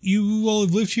 Tombe, you will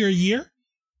have lived here a year?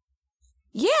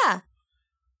 Yeah.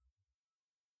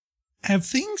 Have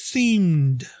things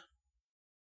seemed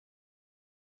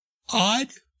odd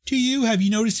to you? Have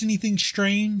you noticed anything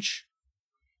strange?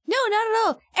 No, not at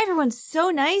all. Everyone's so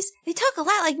nice. They talk a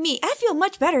lot like me. I feel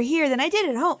much better here than I did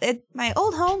at home, at my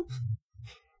old home.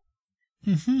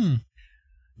 Mm-hmm.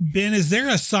 Ben, is there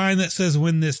a sign that says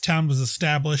when this town was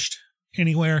established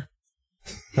anywhere?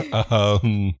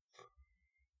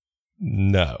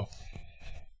 No.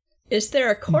 Is there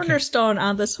a cornerstone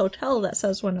on this hotel that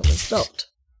says when it was built?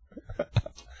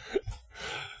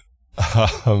 How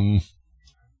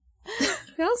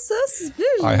so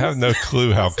suspicious. I have no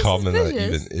clue how So common that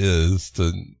even suspicious.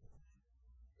 is.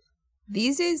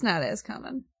 These days, not as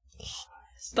common.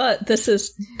 But this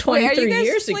is 23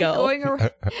 years ago. Are you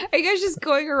guys just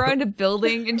going around a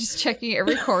building and just checking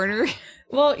every corner?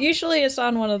 Well, usually it's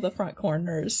on one of the front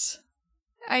corners.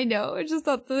 I know. I just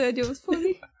thought the idea was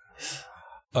funny.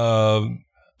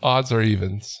 Odds or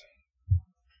evens?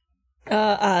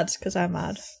 Odds, because I'm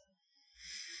odd.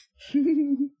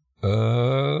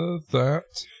 That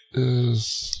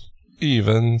is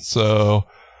even. So,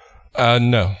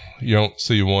 no, you don't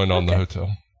see one on the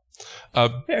hotel.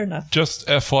 Fair enough. Just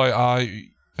FYI,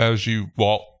 as you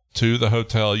walk to the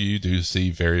hotel, you do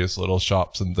see various little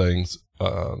shops and things.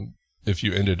 If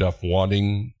you ended up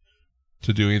wanting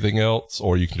to do anything else,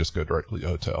 or you can just go directly to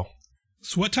the hotel.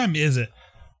 So what time is it?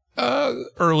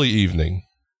 Early evening.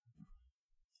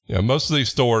 Yeah, most of these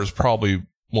stores probably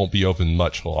won't be open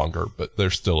much longer, but they're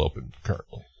still open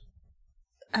currently.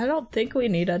 I don't think we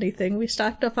need anything. We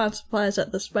stocked up on supplies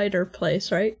at the spider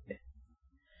place, right?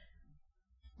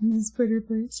 Spider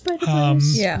place. Spider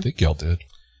place. I think y'all did.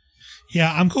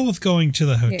 Yeah, I'm cool with going to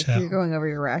the Yeah, hotel. you're going over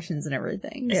your rations and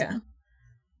everything. so. Yeah.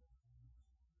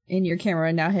 And your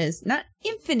camera now has not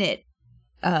infinite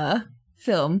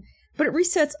film, but it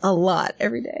resets a lot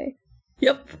every day.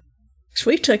 Yep.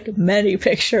 So we took many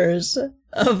pictures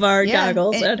of our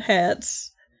goggles and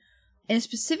hats. And a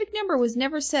specific number was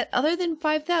never set other than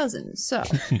 5,000, so.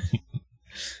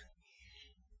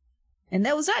 And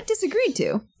that was not disagreed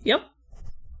to. Yep.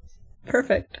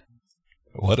 Perfect.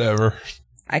 Whatever.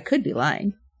 I could be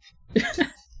lying.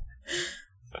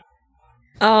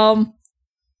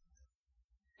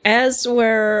 As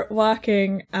we're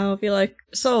walking, I'll be like,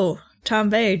 so,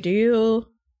 Tombe, do you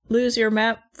lose your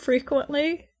map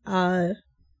frequently? It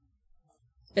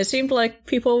seemed like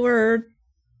people were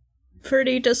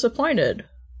pretty disappointed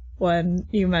when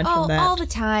you mentioned that. All the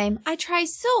time. I try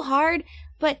so hard,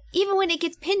 but even when it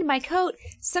gets pinned to my coat,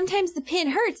 sometimes the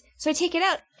pin hurts, so I take it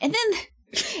out, and then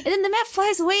the map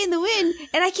flies away in the wind,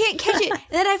 and I can't catch it, and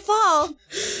then I fall.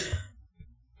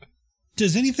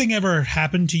 Does anything ever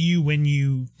happen to you when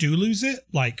you do lose it?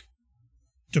 Like,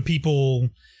 do people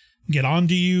get on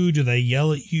to you? Do they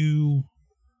yell at you?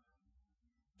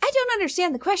 I don't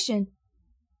understand the question.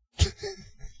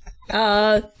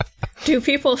 Do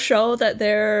people show that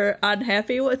they're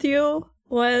unhappy with you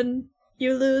when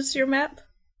you lose your map?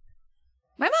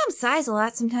 My mom sighs a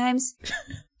lot sometimes.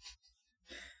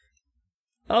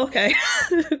 Okay.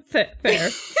 Fair.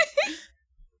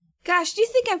 Gosh, do you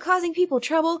think I'm causing people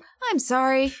trouble? I'm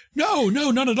sorry. No,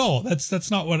 not at all. That's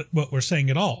not what we're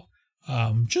saying at all.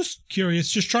 Just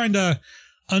curious, just trying to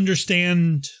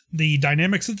understand the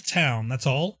dynamics of the town, that's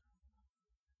all.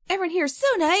 Everyone here is so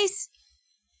nice.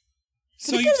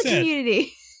 So you've said. The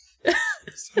community.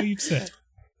 So you've said.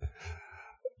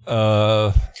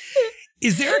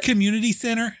 Is there a community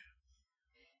center?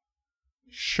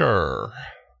 Sure.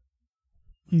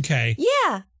 Okay.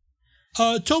 Yeah.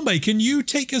 Tombe, can you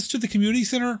take us to the community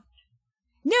center?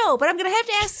 No, but I'm going to have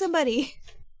to ask somebody.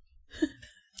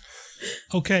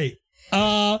 Okay.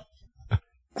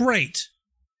 Great.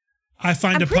 I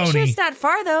find a pony. I'm pretty sure it's not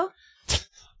far, though.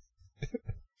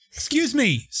 Excuse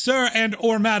me, sir and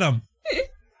or madam.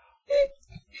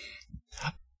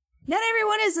 Not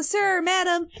everyone is a sir or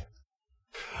madam.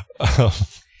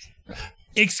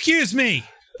 Excuse me.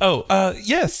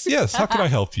 Yes. How can I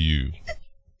help you?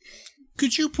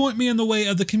 Could you point me in the way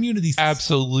of the community center?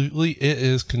 Absolutely. It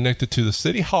is connected to the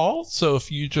city hall. So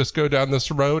if you just go down this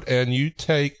road and you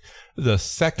take the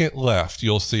second left,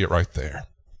 you'll see it right there.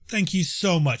 Thank you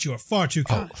so much. You are far too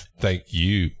kind. Oh, thank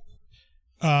you.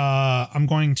 I'm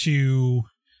going to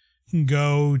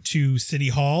go to City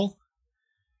Hall.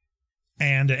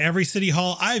 And at every City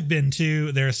Hall I've been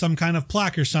to, there's some kind of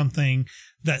plaque or something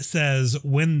that says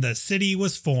when the city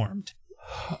was formed.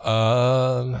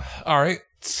 All right.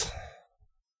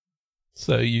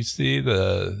 So you see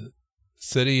the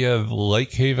City of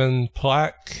Lake Haven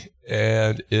plaque,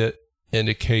 and it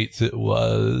indicates it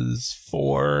was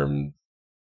formed.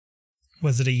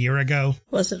 Was it a year ago?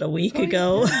 Was it a week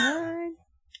ago?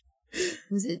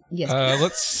 Was it? Yes.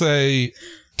 Let's say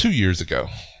 2 years ago.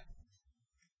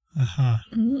 Uh-huh.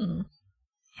 Mm.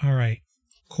 All right.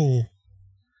 Cool.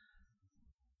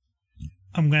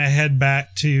 I'm going to head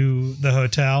back to the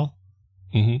hotel.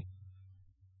 Mm-hmm.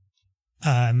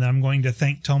 And then I'm going to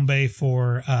thank Tombe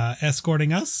for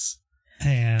escorting us.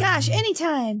 And Gosh,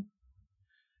 anytime.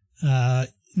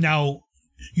 Now,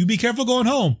 you be careful going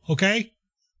home, okay?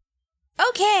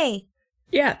 Okay.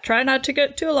 Yeah, try not to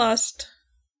get too lost.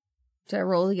 Did I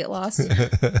roll to get lost?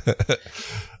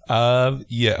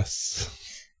 Yes.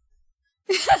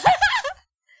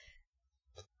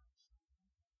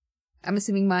 I'm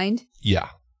assuming mind. Yeah.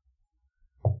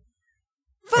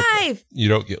 5! You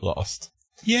don't get lost.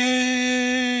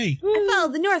 Yay! I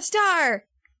followed the North Star!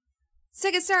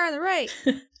 Second star on the right.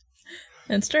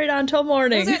 And straight on till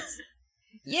morning.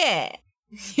 Yeah.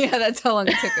 Yeah, that's how long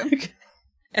it took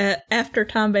him. After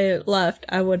Tombe left,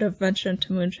 I would have mentioned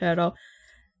to Moonshadow.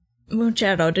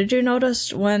 Moonshadow, did you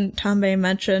notice when Tombe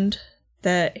mentioned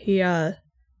that he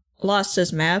lost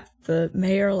his map, the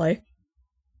mayor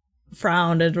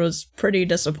frowned and was pretty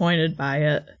disappointed by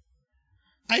it?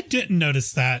 I didn't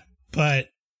notice that, but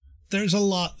there's a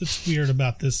lot that's weird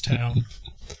about this town.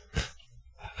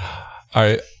 All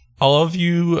right. All of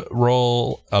you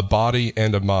roll a body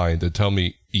and a mind and tell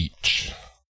me each.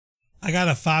 I got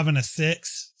a 5 and a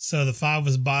 6. So the 5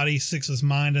 was body, 6 was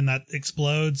mind, and that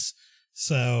explodes.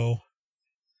 So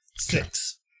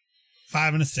 6.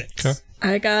 5 and a 6. Okay.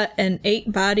 I got an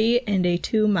 8 body and a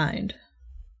 2 mind.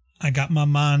 I got my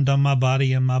mind on my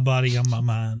body and my body on my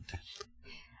mind.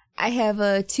 I have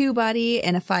a 2 body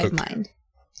and a 5 mind.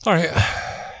 All right.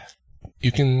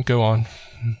 You can go on.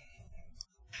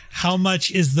 How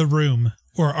much is the room?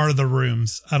 Or are the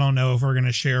rooms? I don't know if we're going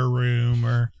to share a room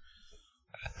or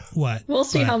what. We'll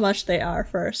see how much they are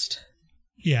first.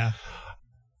 Yeah.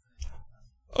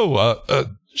 Oh,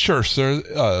 sure, sir.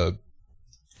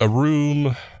 A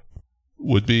room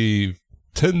would be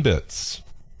 10 bits.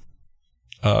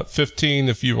 15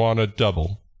 if you want a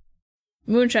double.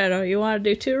 Moonshadow, you want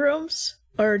to do 2 rooms?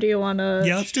 Or do you want to...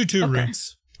 Yeah, let's do 2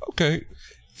 rooms. Okay.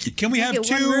 Can we have Get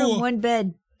 2... 1 room, 1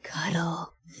 bed.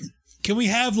 Cuddle. Can we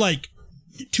have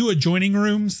 2 adjoining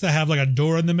rooms that have a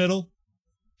door in the middle?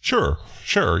 Sure.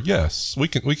 Yes, we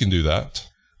can do that.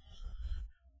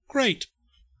 Great.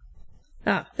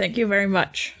 Thank you very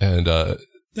much. And Thank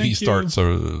he starts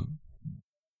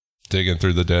digging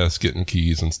through the desk, getting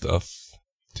keys and stuff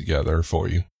together for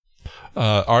you.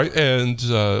 All right, and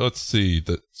let's see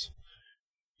that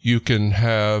you can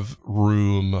have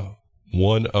room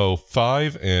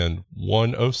 105 and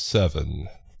 107.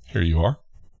 Here you are.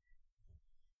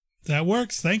 That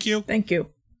works. Thank you. Thank you.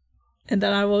 And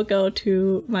then I will go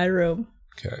to my room.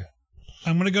 Okay.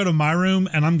 I'm going to go to my room,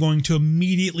 and I'm going to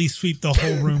immediately sweep the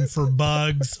whole room for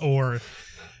bugs or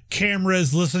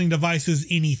cameras, listening devices,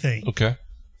 anything. Okay.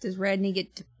 Does Radney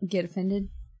get offended?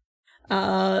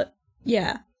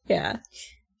 Yeah.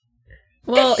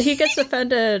 Well, he gets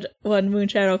offended when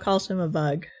Moonshadow calls him a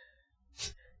bug.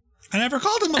 I never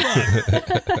called him a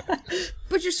bug.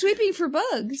 But you're sweeping for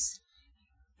bugs.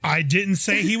 I didn't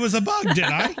say he was a bug, did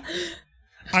I?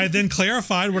 I then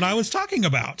clarified what I was talking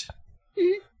about.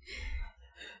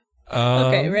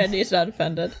 Okay, Randy's not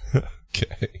offended.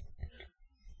 Okay.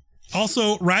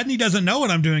 Also, Radney doesn't know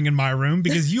what I'm doing in my room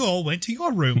because you all went to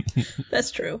your room.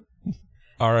 That's true.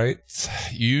 All right.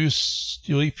 You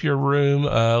sweep your room.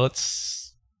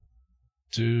 Let's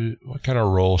do... What kind of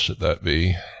roll should that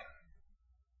be?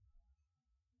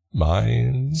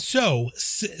 Mine? So,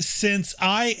 since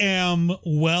I am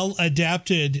well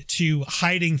adapted to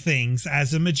hiding things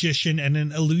as a magician and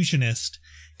an illusionist,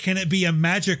 can it be a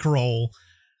magic roll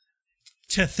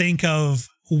to think of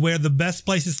where the best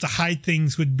places to hide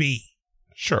things would be?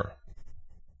 Sure.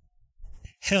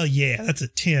 Hell yeah, that's a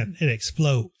 10. It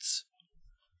explodes.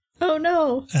 Oh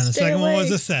no. And the second away. one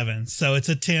was a 7, so it's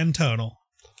a 10 total.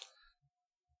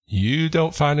 You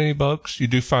don't find any bugs. You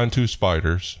do find 2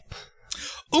 spiders.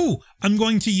 Ooh, I'm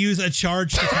going to use a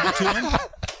charge to talk to him.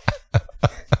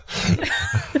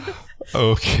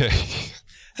 Okay.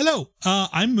 Hello,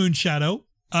 I'm Moonshadow.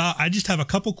 I just have a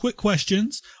couple quick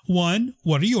questions. One,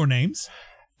 what are your names?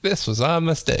 This was a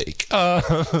mistake.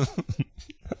 Oh,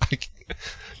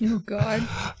 God.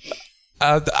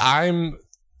 I'm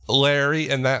Larry,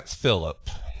 and that's Philip.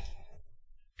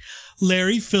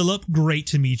 Larry, Philip, great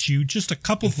to meet you. Just a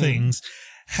couple things.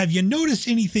 Have you noticed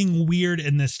anything weird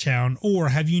in this town, or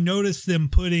have you noticed them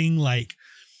putting like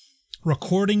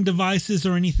recording devices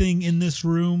or anything in this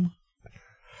room?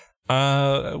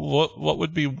 What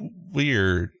would be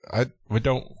weird? We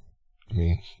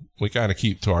kind of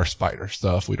keep to our spider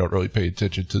stuff. We don't really pay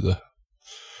attention to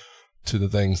the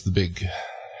things, the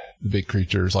big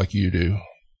creatures like you do.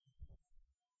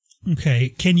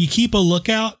 Okay. Can you keep a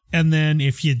lookout? And then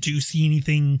if you do see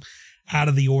anything out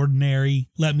of the ordinary,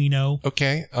 let me know.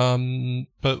 Okay.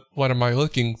 But what am I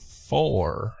looking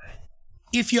for?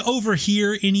 If you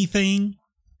overhear anything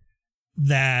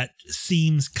that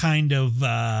seems kind of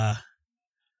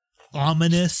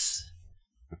ominous,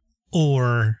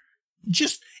 or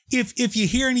just if you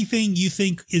hear anything you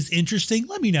think is interesting,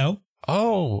 let me know.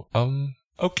 Oh,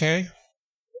 okay.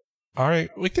 All right,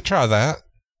 we could try that.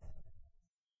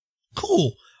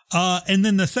 Cool. And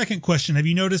then the second question: have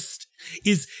you noticed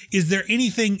is there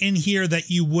anything in here that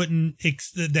you wouldn't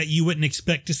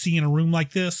expect to see in a room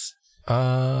like this?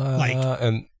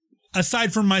 And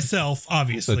aside from myself,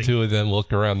 obviously. The two of them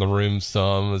look around the room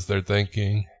some as they're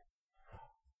thinking.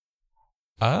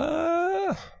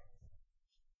 I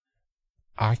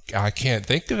can't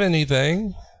think of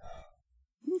anything.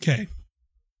 Okay.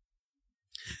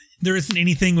 There isn't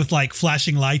anything with like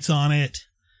flashing lights on it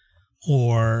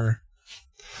or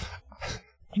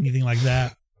anything like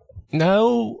that?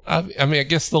 No. I mean, I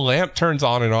guess the lamp turns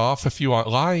on and off if you want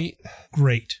light.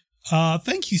 Great.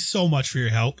 Thank you so much for your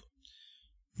help.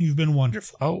 You've been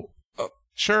wonderful. Oh,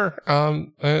 sure.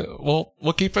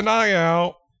 We'll keep an eye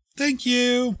out. Thank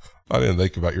you. I didn't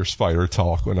think about your spider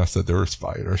talk when I said there were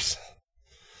spiders.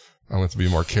 I want to be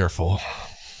more careful.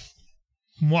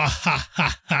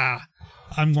 Mwahaha.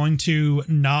 I'm going to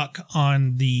knock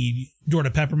on the door to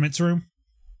Peppermint's room.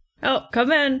 Oh,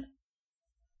 come in.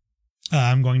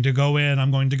 I'm going to go in.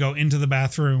 I'm going to go into the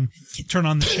bathroom, turn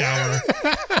on the shower.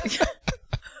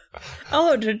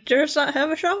 Oh, did yours not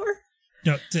have a shower?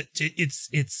 No, it's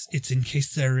in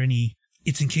case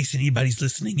it's in case anybody's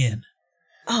listening in.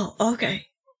 Oh, okay.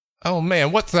 Oh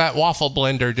man, what's that waffle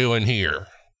blender doing here?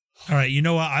 All right, you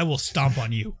know what? I will stomp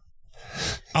on you.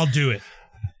 I'll do it.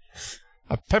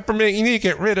 Peppermint, you need to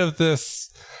get rid of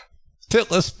this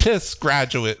titless piss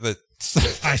graduate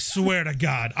that's... I swear to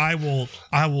God, I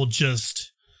will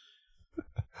just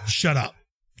shut up.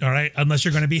 All right? Unless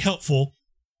you're going to be helpful,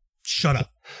 shut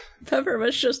up.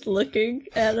 Peppermint's just looking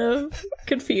at him,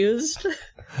 confused.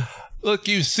 Look,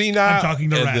 you see now. I'm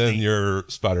talking to and Radney. Then your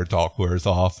spider talk wears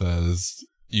off as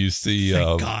you see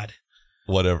Thank God.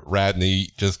 Whatever, Radney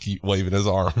just keep waving his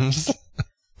arms.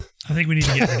 I think we need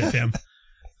to get rid of him.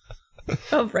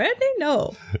 Oh, Randy?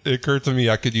 No. It occurred to me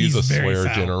I could use He's a very swear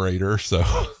foul. generator, so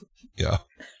yeah.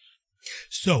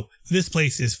 So this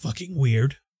place is fucking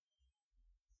weird.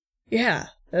 Yeah,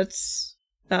 that's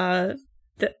no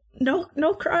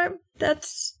crime.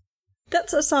 That's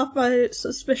us off my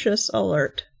suspicious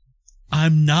alert.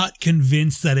 I'm not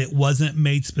convinced that it wasn't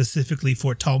made specifically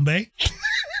for Tombe.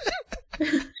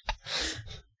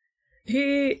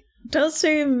 He does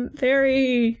seem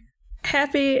very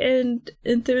happy and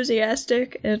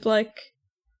enthusiastic, and like,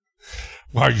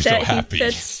 why are you so happy? He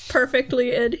fits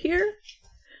perfectly in here.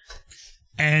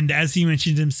 And as he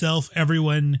mentioned himself,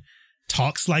 everyone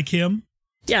talks like him.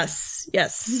 Yes.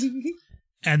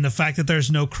 And the fact that there's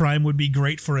no crime would be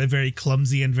great for a very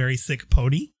clumsy and very sick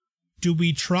pony. Do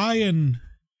we try and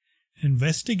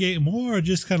investigate more, or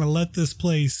just kind of let this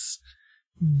place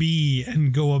be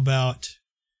and go about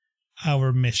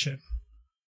our mission?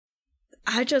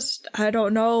 I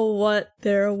don't know what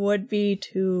there would be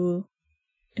to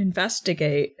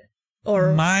investigate.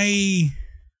 Or my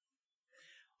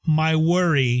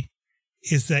worry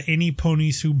is that any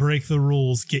ponies who break the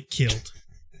rules get killed.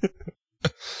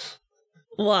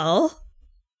 Well,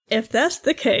 if that's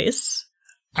the case,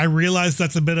 I realize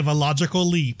that's a bit of a logical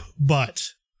leap, but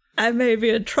I may be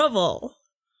in trouble,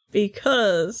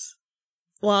 because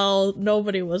while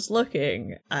nobody was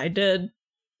looking, I did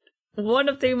one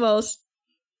of the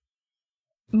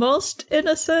most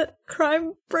innocent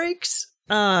crime breaks.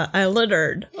 I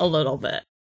littered a little bit.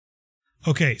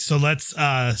 Okay, so let's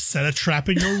set a trap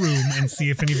in your room and see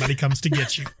if anybody comes to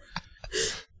get you.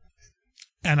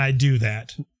 And I do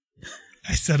that.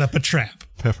 I set up a trap.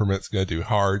 Peppermint's gonna do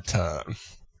hard time.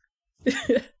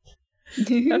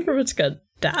 Peppermint's gonna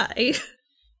die.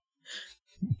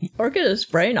 Or get his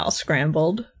brain all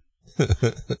scrambled.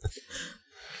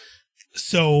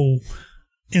 So,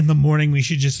 in the morning, we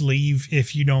should just leave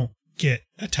if you don't get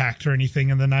attacked or anything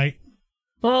in the night?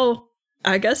 Well,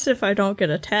 I guess if I don't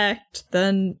get attacked,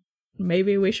 then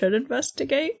maybe we should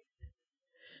investigate.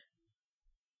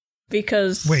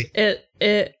 Because it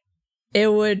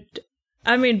would,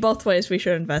 I mean, both ways we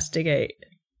should investigate.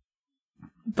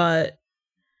 But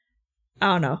I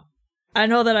don't know. I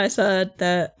know that I said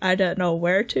that I didn't know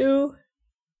where to,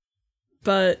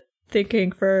 but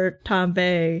thinking for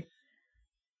Tombe,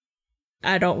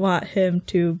 I don't want him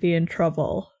to be in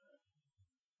trouble.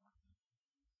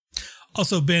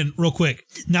 Also, Ben, real quick,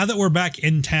 now that we're back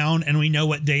in town and we know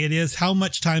what day it is, how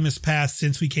much time has passed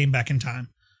since we came back in time?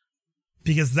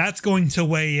 Because that's going to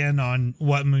weigh in on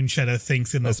what Moonshadow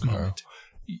thinks in this moment.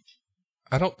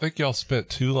 I don't think y'all spent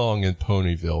too long in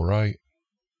Ponyville, right?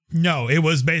 No, it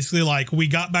was basically like we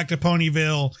got back to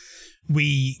Ponyville,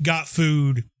 we got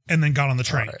food, and then got on the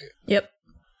train. Right. Yep.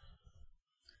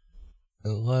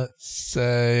 And let's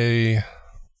say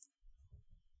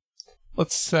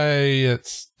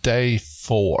it's day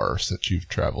 4 since you've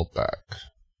traveled back.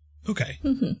 Okay.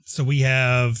 Mm-hmm. So we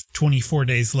have 24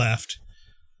 days left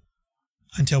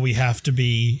until we have to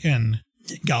be in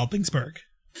Galpingsburg.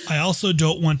 I also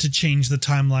don't want to change the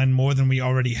timeline more than we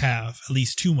already have, at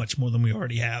least too much more than we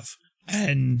already have.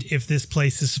 And if this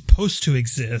place is supposed to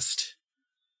exist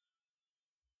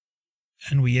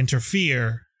and we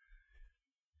interfere,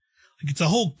 like, it's a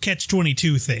whole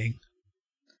catch-22 thing.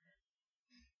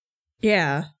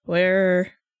 Yeah,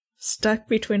 we're stuck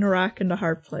between a rock and a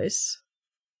hard place.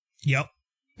 Yep.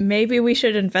 Maybe we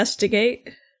should investigate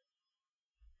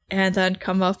and then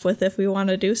come up with if we want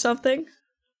to do something.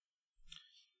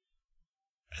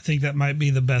 I think that might be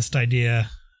the best idea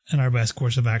and our best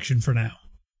course of action for now.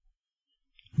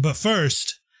 But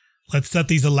first, let's set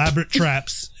these elaborate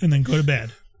traps and then go to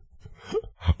bed.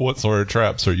 What sort of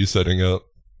traps are you setting up?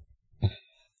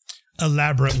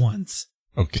 Elaborate ones.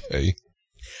 Okay.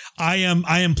 I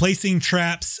am placing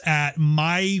traps at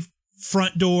my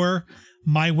front door,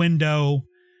 my window,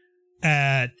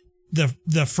 at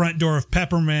the front door of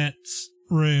Peppermint's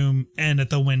room, and at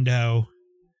the window.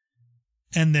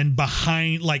 And then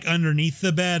behind, like underneath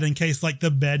the bed, in case like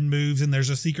the bed moves and there's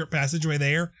a secret passageway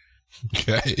there.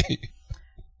 Okay.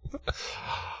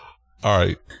 All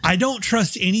right. I don't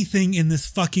trust anything in this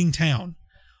fucking town.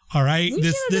 All right.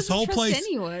 This whole place.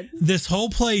 This whole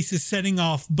place is setting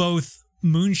off both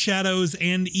Moonshadow's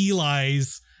and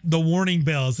Eli's the warning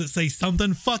bells that say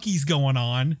something fucky's going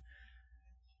on.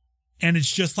 And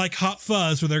it's just like Hot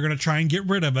Fuzz, where they're going to try and get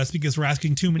rid of us because we're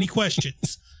asking too many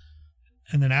questions.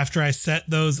 And then after I set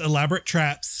those elaborate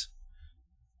traps,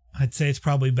 I'd say it's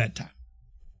probably bedtime.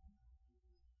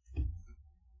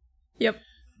 Yep.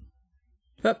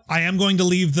 I am going to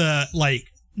leave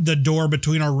the door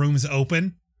between our rooms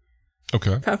open.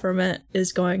 Okay. Peppermint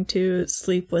is going to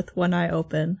sleep with one eye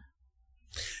open.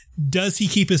 Does he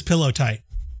keep his pillow tight?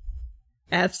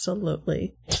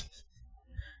 Absolutely.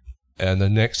 And the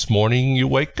next morning you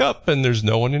wake up and there's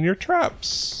no one in your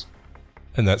traps.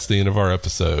 And that's the end of our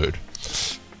episode.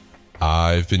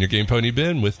 I've been your Game Pony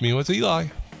Ben. With me was Eli.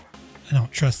 I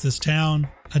don't trust this town,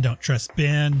 I don't trust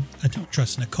Ben. I don't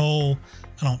trust Nicole.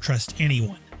 I don't trust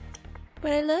anyone.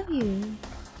 But I love you.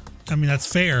 I mean, that's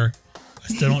fair. I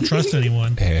still don't trust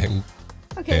anyone. And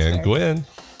Gwen.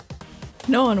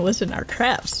 No one was in our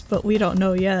traps, but we don't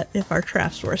know yet if our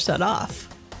traps were set off.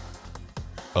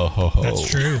 Oh, ho, ho. That's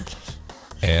true.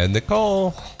 And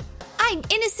Nicole. I'm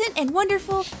innocent and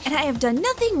wonderful, and I have done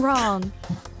nothing wrong.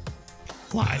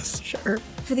 Lies. Sure.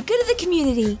 For the good of the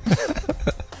community.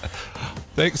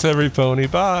 Thanks, every pony.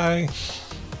 Bye.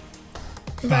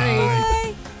 Bye.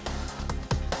 Bye.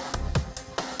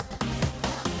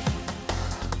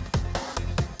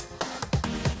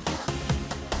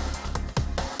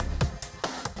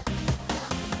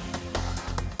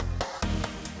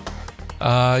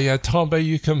 Yeah, Tombe,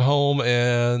 you come home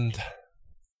and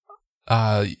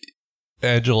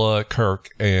Angela, Kirk,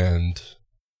 and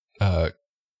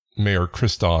Mayor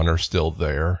Kriston are still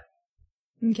there.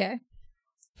 Okay.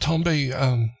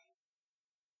 Tombe,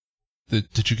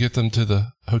 did you get them to the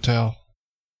hotel?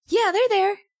 Yeah, they're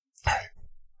there. All right.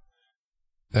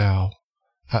 Now,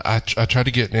 I tried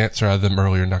to get an answer out of them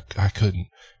earlier, and I couldn't.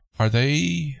 Are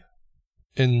they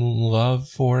in love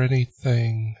or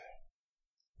anything?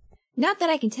 Not that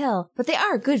I can tell, but they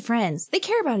are good friends. They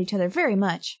care about each other very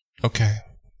much. Okay.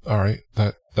 All right.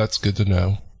 That's good to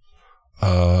know.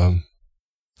 But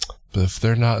if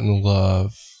they're not in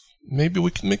love, maybe we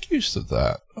can make use of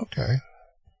that. Okay.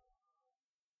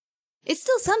 It's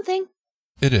still something.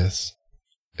 It is.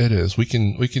 It is. We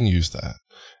can use that.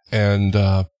 And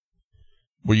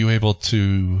were you able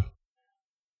to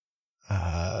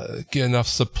get enough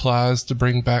supplies to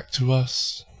bring back to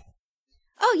us?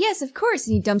 Oh, yes, of course.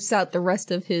 And he dumps out the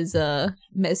rest of his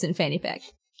medicine fanny pack.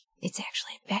 It's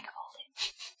actually a bag of holding.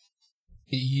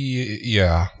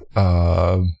 Yeah.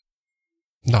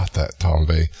 Not that,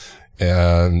 Tombe.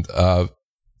 And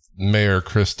Mayor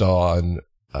Kriston,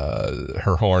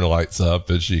 her horn lights up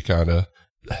as she kind of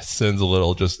sends a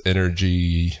little just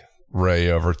energy ray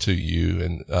over to you,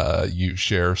 and you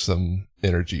share some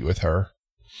energy with her.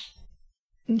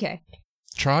 Okay.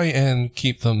 Try and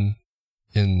keep them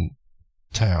in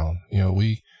town. You know,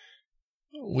 we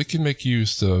can make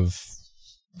use of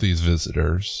these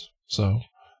visitors, so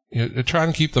try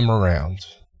and keep them around.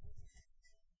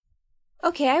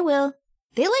 Okay, I will.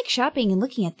 They like shopping and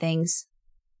looking at things.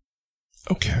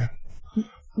 Okay.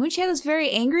 Moonshadow's very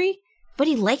angry, but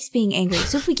he likes being angry,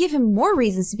 so if we give him more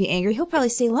reasons to be angry, he'll probably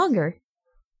stay longer.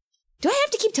 Do I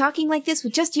have to keep talking like this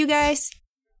with just you guys?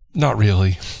 Not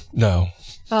really. No.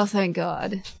 Oh, thank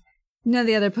God. None of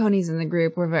the other ponies in the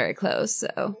group were very close,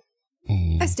 so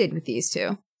I stayed with these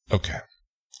two. Okay,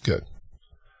 good.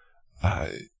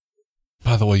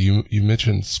 By the way, you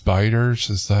mentioned spiders.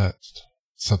 Is that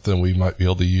something we might be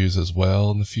able to use as well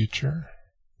in the future?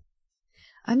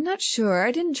 I'm not sure.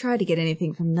 I didn't try to get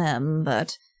anything from them,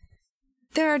 but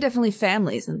there are definitely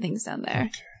families and things down there.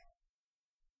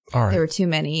 Okay. All right. There were too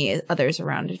many others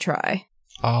around to try.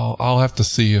 I'll have to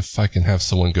see if I can have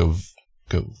someone go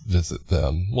visit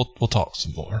them. We'll talk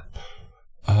some more.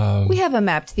 We have a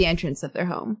map to the entrance of their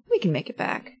home. We can make it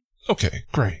back. Okay,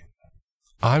 great.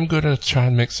 I'm gonna try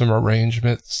and make some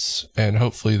arrangements, and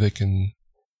hopefully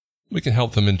we can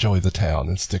help them enjoy the town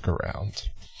and stick around.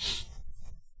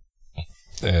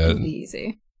 It'll And be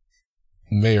easy.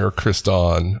 Mayor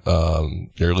Kriston,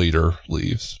 your leader,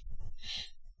 leaves.